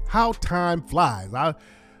 man. How time flies. I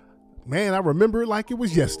remember it like it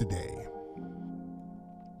was yesterday.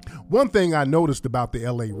 One thing I noticed about the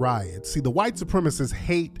LA riots, see, the white supremacists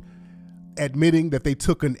hate admitting that they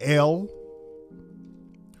took an L,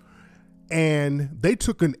 and they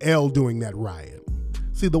took an L during that riot.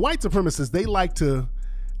 See, the white supremacists, they like to,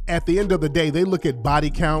 at the end of the day, they look at body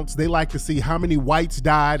counts. They like to see how many whites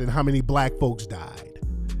died and how many Black folks died.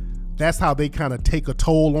 That's how they kind of take a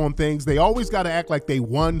toll on things. They always got to act like they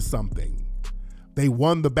won something. They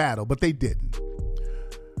won the battle, but they didn't.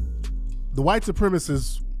 The white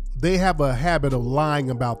supremacists, they have a habit of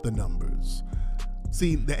lying about the numbers.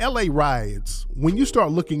 See, the LA riots, when you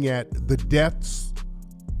start looking at the deaths,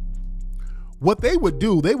 what they would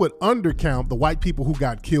do, they would undercount the white people who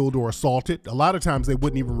got killed or assaulted. A lot of times they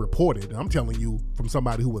wouldn't even report it. I'm telling you from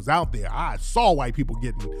somebody who was out there, I saw white people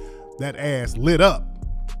getting that ass lit up.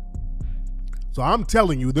 So I'm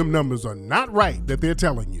telling you, them numbers are not right that they're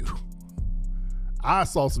telling you. I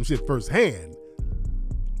saw some shit firsthand.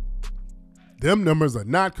 Them numbers are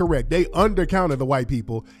not correct. They undercounted the white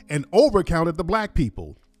people and overcounted the Black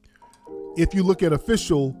people. If you look at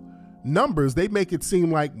official numbers, they make it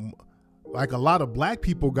seem like a lot of Black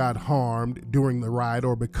people got harmed during the riot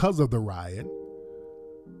or because of the riot.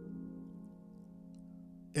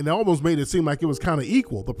 And it almost made it seem like it was kind of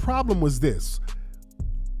equal. The problem was this,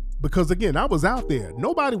 because again, I was out there.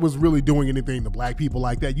 Nobody was really doing anything to Black people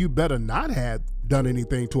like that. You better not have done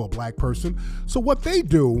anything to a Black person. So what they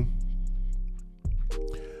do,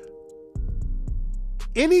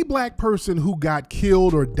 Any black person who got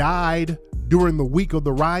killed or died during the week of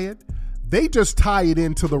the riot, they just tie it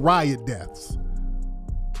into the riot deaths.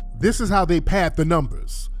 This is how they pad the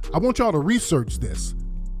numbers. I want y'all to research this.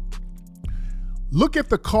 Look at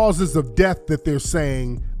the causes of death that they're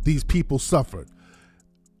saying these people suffered.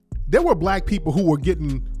 There were black people who were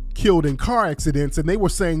getting killed in car accidents, and they were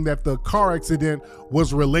saying that the car accident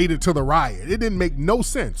was related to the riot. It didn't make no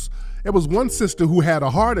sense. There was one sister who had a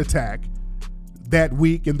heart attack that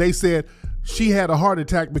week, and they said she had a heart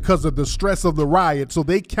attack because of the stress of the riot, so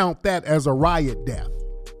they count that as a riot death.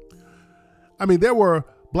 I mean, there were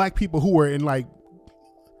black people who were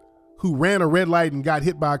who ran a red light and got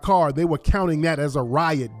hit by a car. They were counting that as a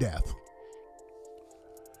riot death.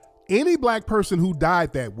 Any black person who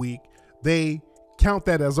died that week, they count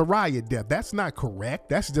that as a riot death. That's not correct.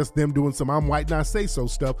 That's just them doing some I'm white and I say so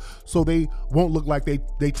stuff, so they won't look like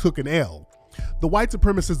they took an L. The white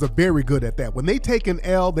supremacists are very good at that. When they take an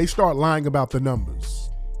L, they start lying about the numbers.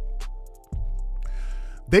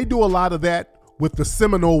 They do a lot of that with the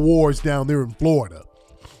Seminole Wars down there in Florida.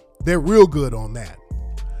 They're real good on that.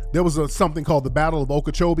 There was something called the Battle of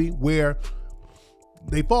Okeechobee where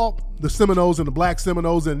they fought the Seminoles and the black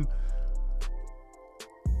Seminoles, and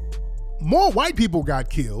more white people got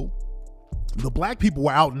killed. The black people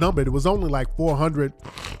were outnumbered. It was only like 400,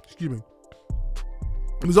 excuse me.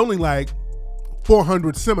 It was only like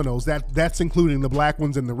 400 Seminoles. That's including the black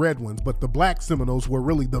ones and the red ones. But the black Seminoles were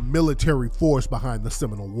really the military force behind the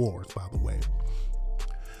Seminole Wars, by the way.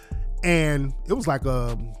 And it was like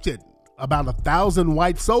about 1,000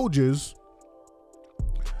 white soldiers.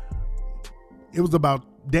 It was about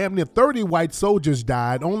damn near 30 white soldiers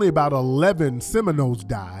died. Only about 11 Seminoles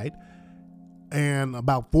died. And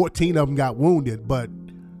about 14 of them got wounded. But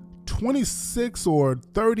 26 or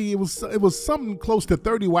 30, it was something close to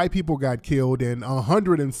 30 white people got killed, and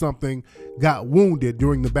 100 and something got wounded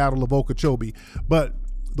during the Battle of Okeechobee. But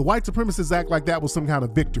the white supremacists act like that was some kind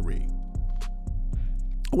of victory.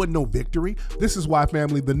 It wasn't no victory. This is why,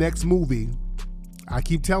 family, the next movie, I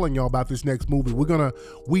keep telling y'all about this next movie.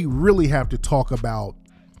 We really have to talk about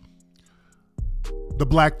the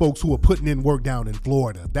black folks who are putting in work down in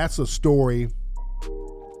Florida. That's a story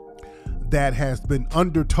that has been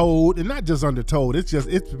undertold, and not just undertold, it's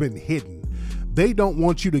been hidden. They don't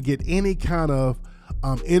want you to get any kind of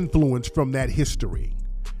influence from that history.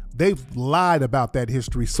 They've lied about that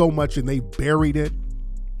history so much, and they buried it.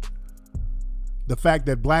 The fact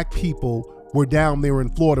that black people were down there in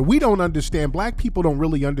Florida, we don't understand. Black people don't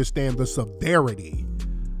really understand the severity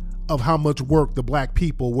of how much work the black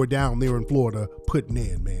people were down there in Florida putting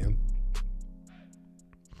in, man.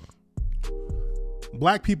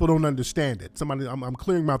 Black people don't understand it. Somebody, I'm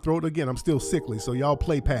clearing my throat again. I'm still sickly, so y'all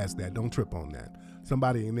play past that. Don't trip on that.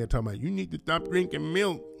 Somebody in there talking about, you need to stop drinking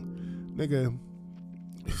milk. Nigga.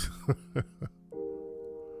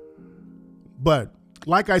 But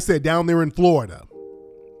like I said, down there in Florida.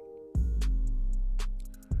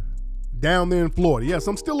 Yes,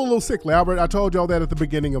 I'm still a little sickly. Albert, I told y'all that at the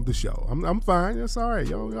beginning of the show. I'm fine. That's all right.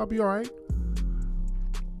 Y'all be all right.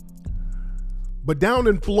 But down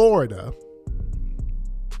in Florida,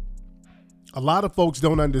 a lot of folks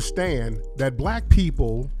don't understand that black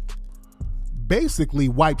people basically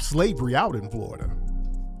wiped slavery out in Florida.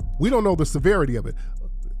 We don't know the severity of it.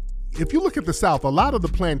 If you look at the South, a lot of the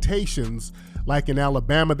plantations, like in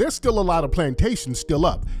Alabama, there's still a lot of plantations still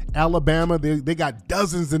up. Alabama, they got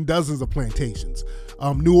dozens and dozens of plantations.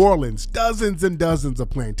 New Orleans, dozens and dozens of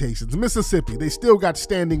plantations. Mississippi, they still got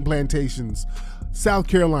standing plantations. South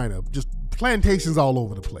Carolina, just plantations all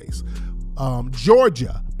over the place.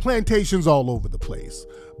 Georgia, plantations all over the place.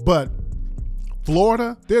 But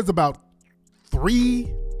Florida, there's about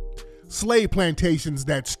 3 slave plantations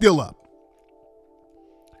that's still up.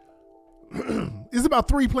 There's about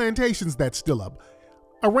 3 plantations that's still up.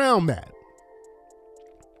 Around that.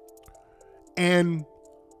 And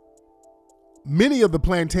many of the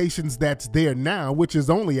plantations that's there now, which is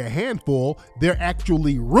only a handful, they're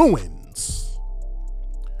actually ruins.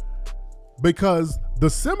 Because the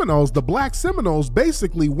Seminoles, the black Seminoles,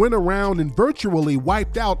 basically went around and virtually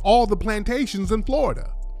wiped out all the plantations in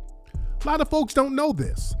Florida. A lot of folks don't know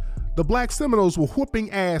this. The black Seminoles were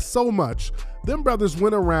whooping ass so much, them brothers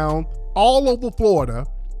went around all over Florida,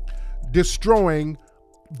 destroying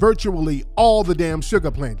virtually all the damn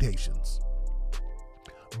sugar plantations.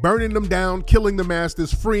 Burning them down, killing the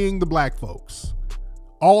masters, freeing the black folks.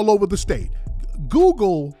 All over the state.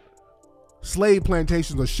 Google slave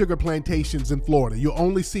plantations or sugar plantations in Florida. You'll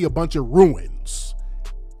only see a bunch of ruins.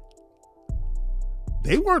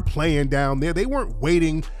 They weren't playing down there. They weren't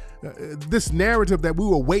waiting This narrative that we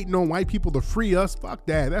were waiting on white people to free us, fuck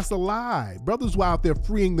that. That's a lie. Brothers were out there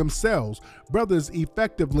freeing themselves. Brothers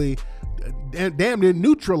effectively damn near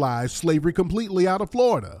neutralized slavery completely out of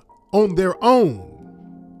Florida on their own.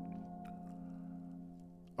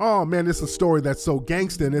 Oh man, it's a story that's so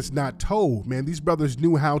gangster and it's not told, man. These brothers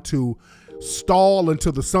knew how to stall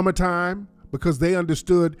until the summertime because they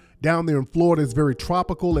understood down there in Florida it's very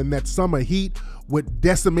tropical and that summer heat would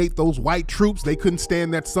decimate those white troops. They couldn't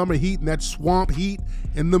stand that summer heat and that swamp heat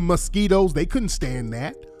and the mosquitoes. They couldn't stand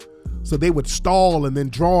that. So they would stall and then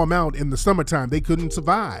draw them out in the summertime. They couldn't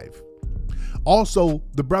survive. Also,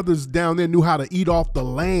 the brothers down there knew how to eat off the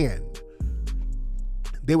land.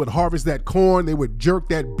 They would harvest that corn. They would jerk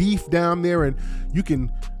that beef down there, and you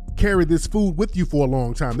can carry this food with you for a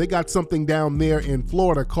long time. They got something down there in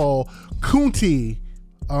Florida called Coontie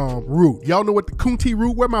root. Y'all know what the Coontie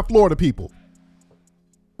root? Where are my Florida people?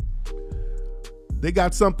 They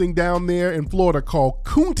got something down there in Florida called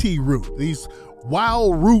Coontie root. These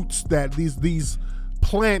wild roots that these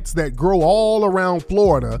plants that grow all around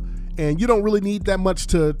Florida, and you don't really need that much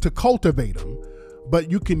to cultivate them,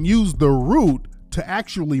 but you can use the root to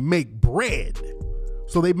actually make bread.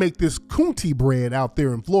 So they make this Coontie bread out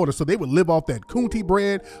there in Florida. So they would live off that Coontie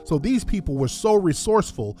bread. So these people were so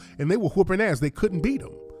resourceful and they were whooping ass. They couldn't beat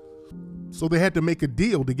them. So they had to make a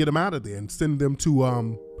deal to get them out of there and send them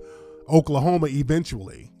to Oklahoma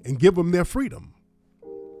eventually and give them their freedom.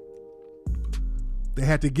 They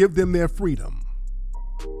had to give them their freedom.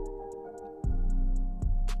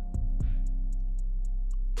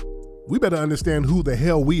 We better understand who the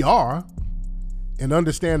hell we are and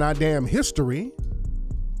understand our damn history.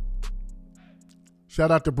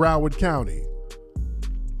 Shout out to Broward County.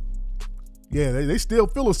 Yeah, they still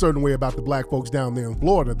feel a certain way about the black folks down there in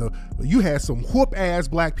Florida. You had some whoop-ass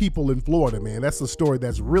black people in Florida, man. That's a story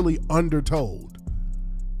that's really undertold.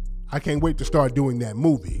 I can't wait to start doing that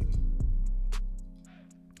movie.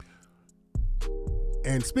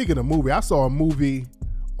 And speaking of movie, I saw a movie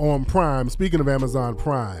on Prime. Speaking of Amazon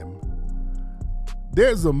Prime,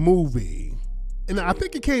 there's a movie, and I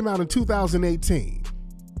think it came out in 2018.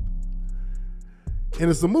 And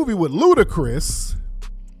it's a movie with Ludacris,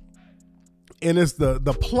 and it's the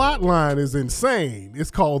plot line is insane. It's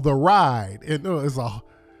called The Ride. And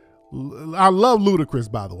I love Ludacris,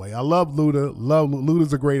 by the way. I love Luda.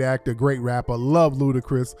 Luda's a great actor, great rapper. Love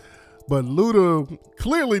Ludacris. But Luda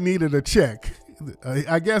clearly needed a check.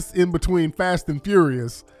 I guess in between Fast and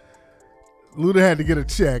Furious, Luda had to get a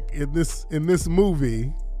check. In this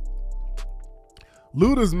movie,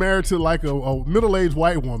 Luda's married to like a middle-aged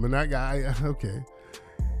white woman. That guy, okay.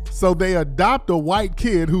 So they adopt a white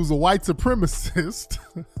kid who's a white supremacist.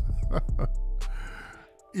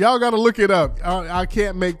 Y'all got to look it up. I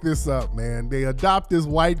can't make this up, man. They adopt this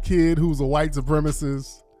white kid who's a white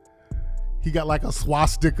supremacist. He got like a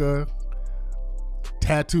swastika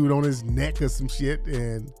tattooed on his neck or some shit,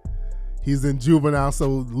 and he's in juvenile.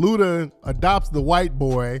 So Luda adopts the white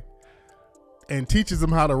boy and teaches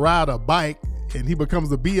him how to ride a bike, and he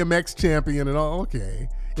becomes a BMX champion and all. Okay.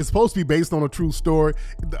 It's supposed to be based on a true story.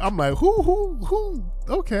 I'm like, who?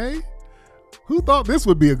 Okay. Who thought this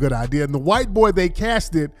would be a good idea? And the white boy they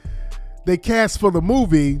cast for the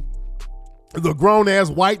movie, the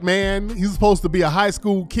grown-ass white man. He's supposed to be a high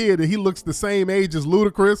school kid, and he looks the same age as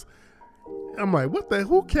Ludacris. I'm like,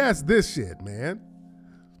 who cast this shit, man?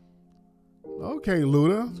 Okay,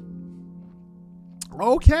 Luda.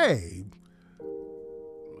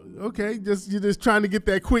 Okay, you're just trying to get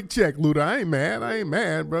that quick check, Luda. I ain't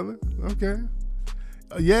mad, brother. Okay.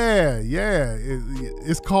 Yeah.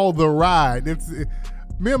 It's called The Ride.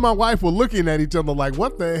 Me and my wife were looking at each other like,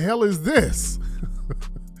 what the hell is this?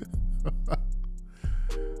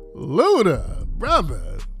 Luda,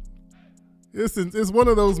 brother. It's one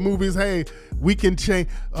of those movies, hey, we can change,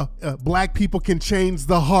 black people can change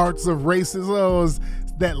the hearts of races. Oh, it's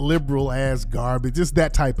that liberal ass garbage. Just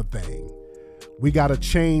that type of thing. We got to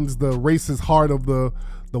change the racist heart of the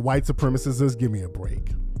white supremacists. Just give me a break.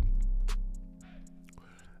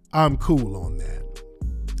 I'm cool on that.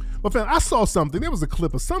 But fam, I saw something. There was a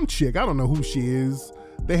clip of some chick. I don't know who she is.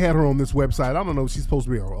 They had her on this website. I don't know if she's supposed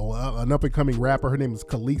to be an up-and-coming rapper. Her name is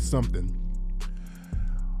Khalees something.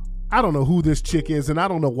 I don't know who this chick is, and I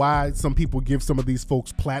don't know why some people give some of these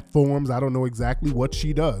folks platforms. I don't know exactly what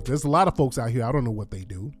she does. There's a lot of folks out here. I don't know what they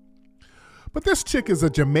do. But this chick is a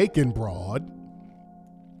Jamaican broad.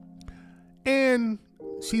 And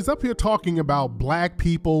she's up here talking about black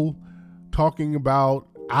people, talking about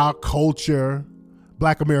our culture,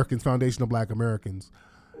 Black Americans, Foundation of Black Americans.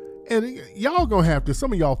 And y'all gonna have to,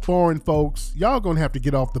 some of y'all foreign folks, y'all gonna have to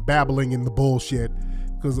get off the babbling and the bullshit.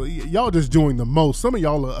 Because y'all just doing the most. Some of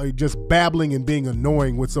y'all are just babbling and being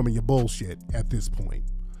annoying with some of your bullshit at this point.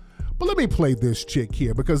 But let me play this chick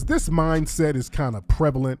here, because this mindset is kind of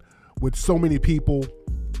prevalent with so many people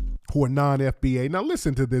who are non-FBA. Now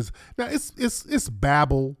listen to this. Now it's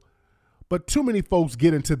babble, but too many folks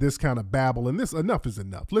get into this kind of babble, and this enough is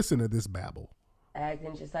enough. Listen to this babble. And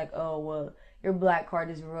just like, oh, well, your black card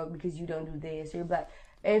is revoked because you don't do this. You're black.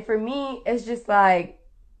 And for me, it's just like,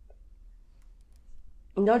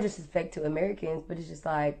 no disrespect to Americans, but it's just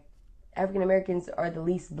like, African Americans are the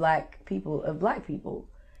least black people of black people,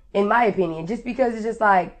 in my opinion. Just because it's just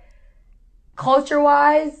like,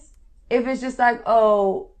 culture-wise, if it's just like,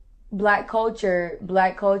 oh, black culture,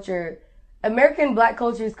 American black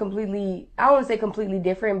culture is completely, I don't want to say completely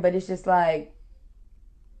different, but it's just like,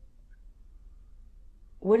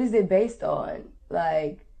 what is it based on?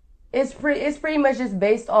 Like, it's pretty much just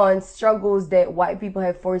based on struggles that white people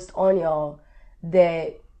have forced on y'all,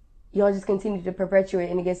 that y'all just continue to perpetuate,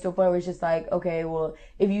 and it gets to a point where it's just like, okay, well,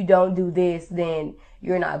 if you don't do this, then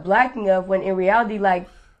you're not black enough, when in reality, like...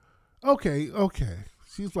 Okay.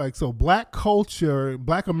 She's like, so black culture,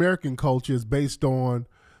 black American culture is based on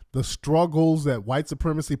the struggles that white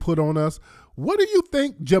supremacy put on us. What do you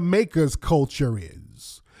think Jamaica's culture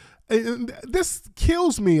is? And this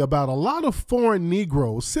kills me about a lot of foreign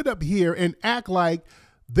Negroes sit up here and act like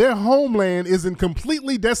their homeland isn't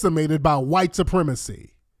completely decimated by white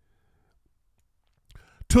supremacy,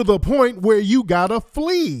 to the point where you gotta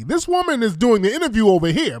flee. This woman is doing the interview over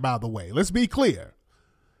here, by the way. Let's be clear.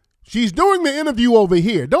 She's doing the interview over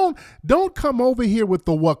here. Don't come over here with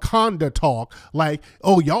the Wakanda talk like,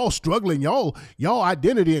 oh, y'all struggling, y'all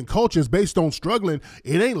identity and culture is based on struggling.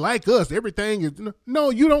 It ain't like us. Everything is...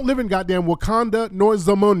 No, you don't live in goddamn Wakanda nor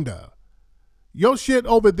Zamunda. Your shit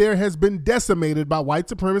over there has been decimated by white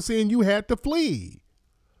supremacy and you had to flee.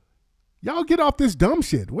 Y'all get off this dumb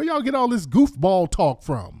shit. Where y'all get all this goofball talk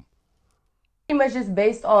from? Pretty much just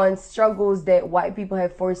based on struggles that white people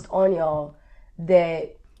have forced on y'all,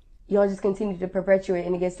 that y'all just continue to perpetuate,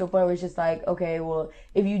 and it gets to a point where it's just like, okay, well,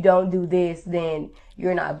 if you don't do this, then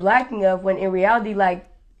you're not black enough, when in reality, like,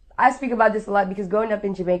 I speak about this a lot because growing up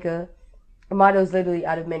in Jamaica, our motto is literally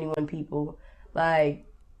out of many one people. Like,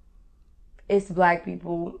 it's black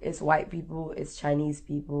people, it's white people, it's Chinese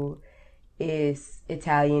people, it's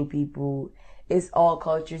Italian people, it's all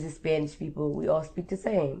cultures, it's Spanish people. We all speak the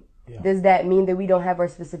same. Yeah. Does that mean that we don't have our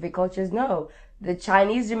specific cultures? No. The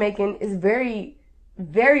Chinese Jamaican is very,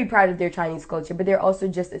 very proud of their Chinese culture, but they're also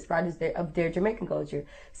just as proud of their Jamaican culture.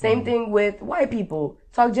 Same thing with white people.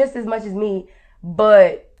 Talk just as much as me,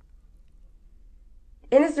 but...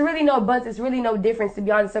 And it's really no buts, it's really no difference, to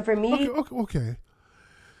be honest. So for me... Okay.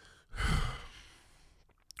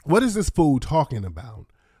 What is this fool talking about?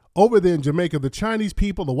 Over there in Jamaica, the Chinese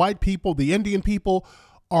people, the white people, the Indian people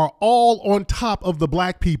are all on top of the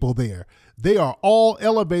black people there. They are all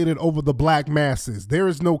elevated over the black masses. There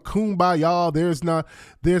is no kumbaya. There's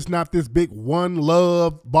not this big one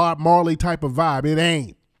love Bob Marley type of vibe. It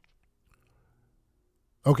ain't.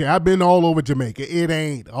 Okay, I've been all over Jamaica. It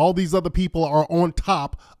ain't. All these other people are on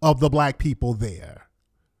top of the black people there.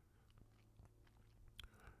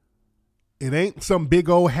 It ain't some big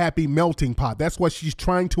old happy melting pot. That's what she's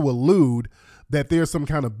trying to allude, that there's some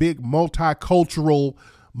kind of big multicultural,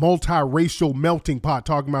 multiracial melting pot,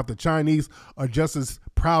 talking about the Chinese are just as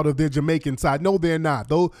proud of their Jamaican side. No, they're not.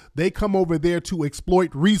 Though they come over there to exploit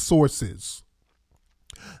resources.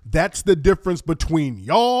 That's the difference between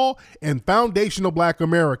y'all and foundational black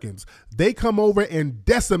Americans. They come over and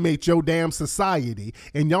decimate your damn society,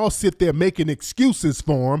 and y'all sit there making excuses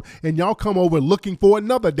for them, and y'all come over looking for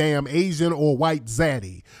another damn Asian or white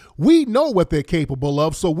zaddy. We know what they're capable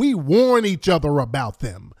of, so we warn each other about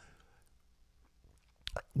them.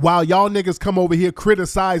 While y'all niggas come over here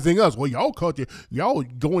criticizing us. Well, y'all culture, y'all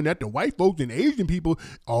going at the white folks and Asian people.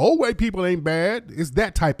 All white people ain't bad. It's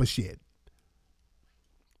that type of shit.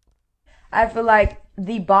 I feel like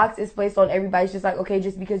the box is placed on everybody. It's just like, okay,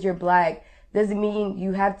 just because you're black doesn't mean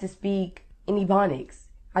you have to speak in Ebonics.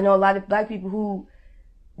 I know a lot of black people who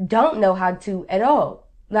don't know how to at all.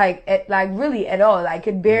 Like really at all. Like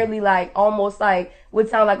could barely almost would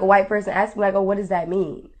sound like a white person asking like, oh, what does that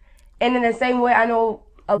mean? And in the same way, I know.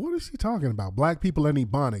 What is she talking about? Black people and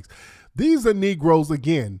Ebonics. These are Negroes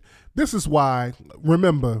again. This is why,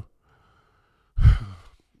 remember,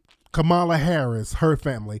 Kamala Harris, her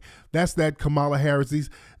family. That's that Kamala Harris.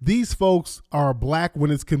 These folks are black when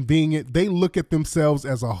it's convenient. They look at themselves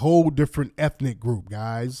as a whole different ethnic group,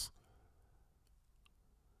 guys.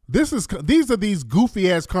 These are these goofy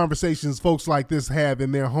ass conversations folks like this have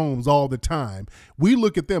in their homes all the time. We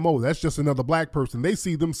look at them, oh, that's just another black person. They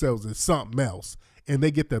see themselves as something else. and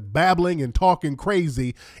they get to babbling and talking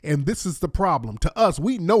crazy. And this is the problem. To us,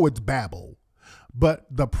 we know it's babble. But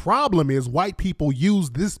the problem is white people use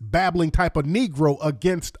this babbling type of Negro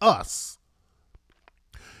against us.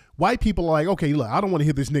 White people are like, okay, look, I don't want to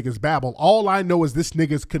hear this nigga's babble. All I know is this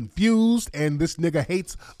nigga's confused and this nigga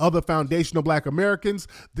hates other foundational black Americans.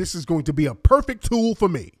 This is going to be a perfect tool for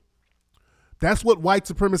me. That's what white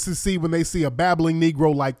supremacists see when they see a babbling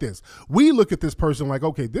Negro like this. We look at this person like,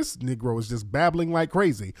 okay, this Negro is just babbling like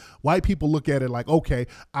crazy. White people look at it like, okay,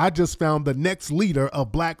 I just found the next leader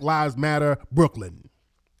of Black Lives Matter Brooklyn.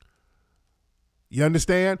 You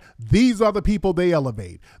understand? These are the people they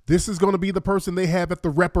elevate. This is going to be the person they have at the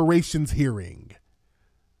reparations hearing.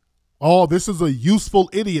 Oh, this is a useful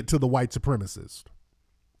idiot to the white supremacist.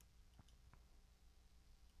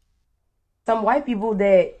 Some white people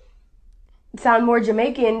that sound more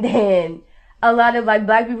Jamaican than a lot of like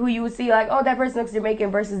black people who you would see like, oh, that person looks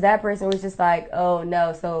Jamaican versus that person was just like, oh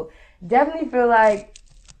no. So definitely feel like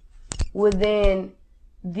within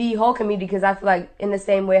the whole community, because I feel like in the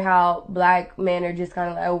same way how black men are just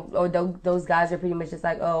kind of like, those guys are pretty much just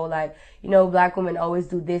like, oh, like, you know, black women always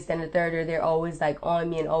do this and the third, or they're always like on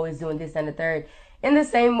me and always doing this and the third. In the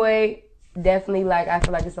same way, definitely, like, I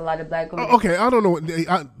feel like it's a lot of black women. Okay, I don't know.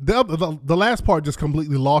 The last part just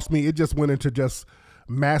completely lost me. It just went into just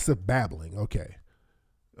massive babbling. Okay.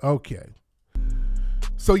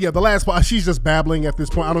 So yeah, the last part, she's just babbling at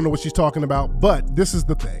this point. I don't know what she's talking about, but this is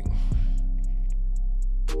the thing.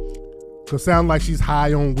 Because sound like she's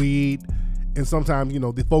high on weed, and sometimes, you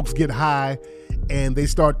know, the folks get high and they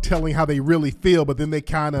start telling how they really feel, but then they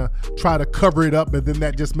kind of try to cover it up, but then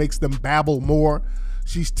that just makes them babble more.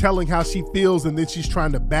 She's telling how she feels, and then she's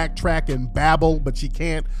trying to backtrack and babble, but she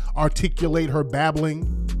can't articulate her babbling.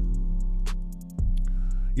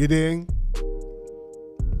 You dig?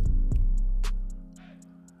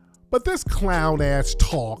 But this clown ass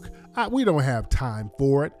talk, we don't have time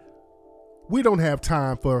for it. We don't have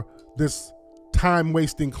time for this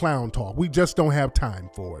time-wasting clown talk. We just don't have time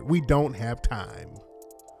for it. We don't have time.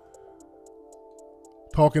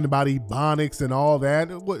 Talking about Ebonics and all that.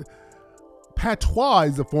 Patois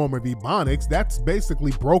is a form of Ebonics. That's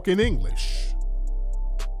basically broken English.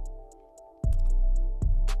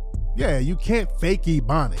 Yeah, you can't fake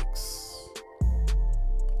Ebonics.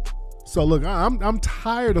 So look, I'm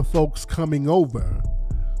tired of folks coming over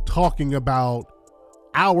talking about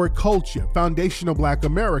our culture. Foundational black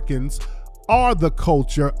Americans are the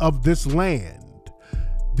culture of this land.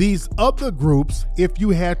 These other groups, if you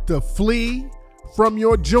had to flee from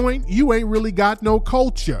your joint, you ain't really got no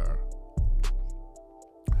culture.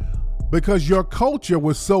 Because your culture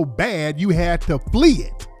was so bad, you had to flee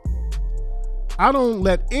it. I don't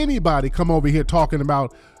let anybody come over here talking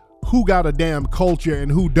about who got a damn culture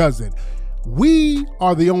and who doesn't. We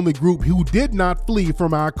are the only group who did not flee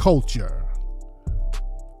from our culture.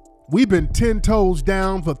 We've been 10 toes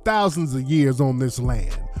down for thousands of years on this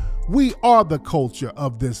land. We are the culture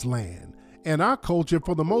of this land. And our culture,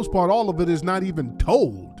 for the most part, all of it is not even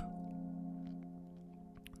told.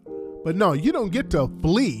 But no, you don't get to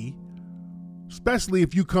flee, especially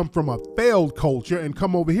if you come from a failed culture and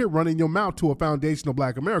come over here running your mouth to a foundational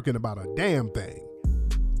black American about a damn thing.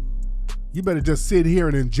 You better just sit here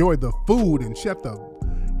and enjoy the food and shut the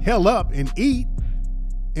hell up and eat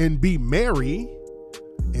and be merry.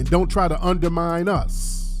 And don't try to undermine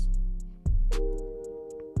us.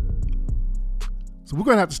 So we're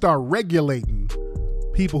going to have to start regulating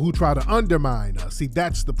people who try to undermine us. See,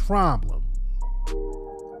 that's the problem.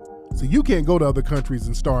 So you can't go to other countries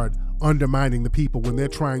and start undermining the people when they're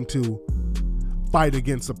trying to fight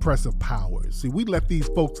against oppressive powers. See, we let these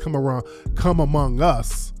folks come among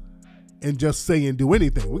us and just say and do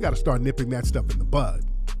anything. We got to start nipping that stuff in the bud.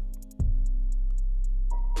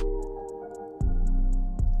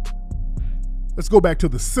 Let's go back to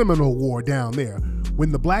the Seminole War down there.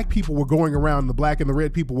 When the black people were going around, the black and the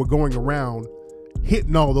red people were going around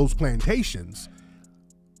hitting all those plantations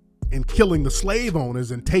and killing the slave owners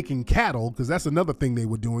and taking cattle, because that's another thing they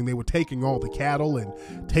were doing. They were taking all the cattle and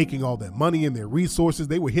taking all their money and their resources.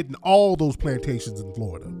 They were hitting all those plantations in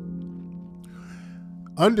Florida.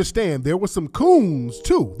 Understand, there were some coons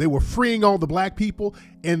too. They were freeing all the black people,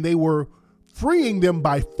 and they were freeing them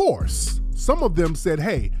by force. Some of them said,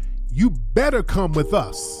 hey, you better come with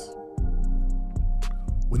us.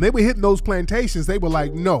 When they were hitting those plantations, they were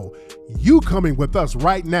like, no, you coming with us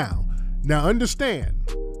right now. Now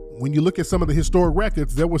understand, when you look at some of the historic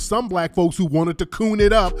records, there were some black folks who wanted to coon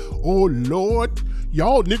it up. Oh Lord,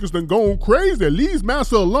 y'all niggas done gone crazy. Leave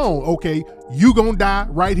massa alone. Okay, you gonna die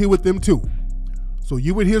right here with them too. So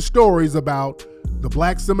you would hear stories about The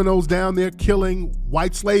black Seminoles down there killing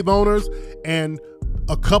white slave owners and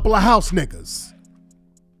a couple of house niggas.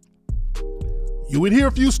 You would hear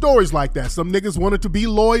a few stories like that. Some niggas wanted to be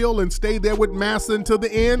loyal and stay there with Massa until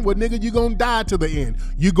the end. Well, nigga, you gonna die to the end.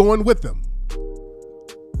 You going with them.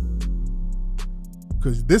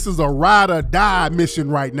 Because this is a ride or die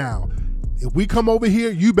mission right now. If we come over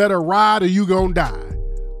here, you better ride or you gonna die.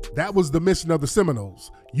 That was the mission of the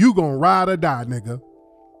Seminoles. You gonna ride or die, nigga.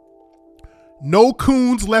 No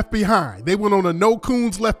coons left behind. They went on a no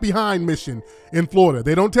coons left behind mission in Florida.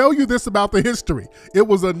 They don't tell you this about the history. It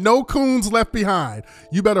was a no coons left behind.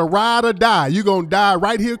 You better ride or die. You gonna die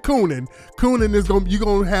right here cooning. Cooning is you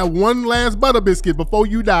gonna have one last butter biscuit before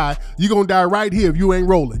you die. You gonna die right here if you ain't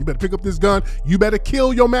rolling. You better pick up this gun. You better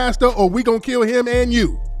kill your master or we gonna kill him and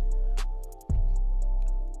you.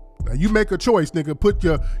 Now you make a choice, nigga. Put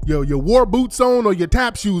your war boots on or your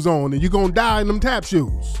tap shoes on and you gonna die in them tap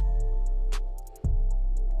shoes.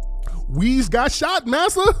 Weez got shot,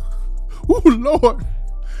 Massa. Ooh, Lord.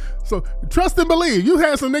 So trust and believe. You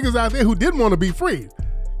had some niggas out there who didn't want to be free.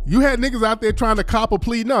 You had niggas out there trying to cop a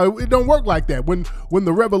plea. No, it don't work like that. When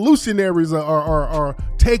the revolutionaries are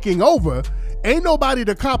taking over, ain't nobody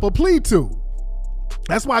to cop a plea to.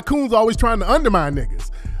 That's why Coons always trying to undermine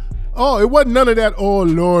niggas. Oh, it wasn't none of that. Oh,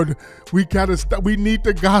 Lord, we gotta stop. We need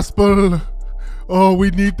the gospel. Oh,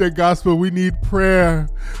 we need the gospel. We need prayer.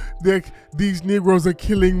 These Negroes are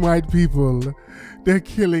killing white people. They're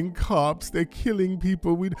killing cops. They're killing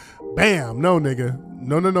people. Bam. No, nigga.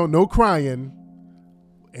 No crying.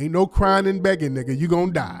 Ain't no crying and begging, nigga. You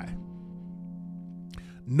gonna die.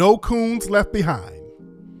 No coons left behind.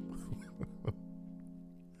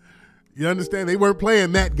 You understand? They weren't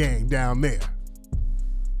playing that game down there.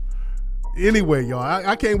 Anyway, y'all,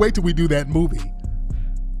 I can't wait till we do that movie.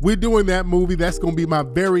 We're doing that movie. That's going to be my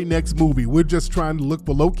very next movie. We're just trying to look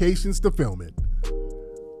for locations to film it.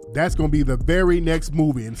 That's going to be the very next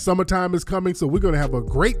movie. And summertime is coming, so we're going to have a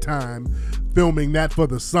great time filming that for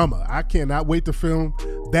the summer. I cannot wait to film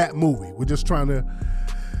that movie. We're just trying to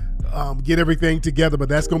get everything together, but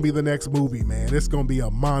that's going to be the next movie, man. It's going to be a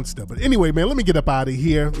monster. But anyway, man, let me get up out of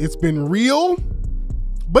here. It's been real.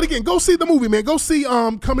 But again, go see the movie, man. Go see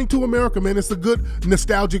Coming to America, man. It's a good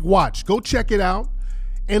nostalgic watch. Go check it out.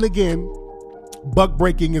 And again, Buck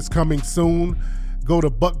Breaking is coming soon. Go to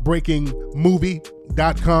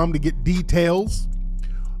buckbreakingmovie.com to get details.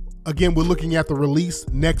 Again, we're looking at the release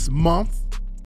next month.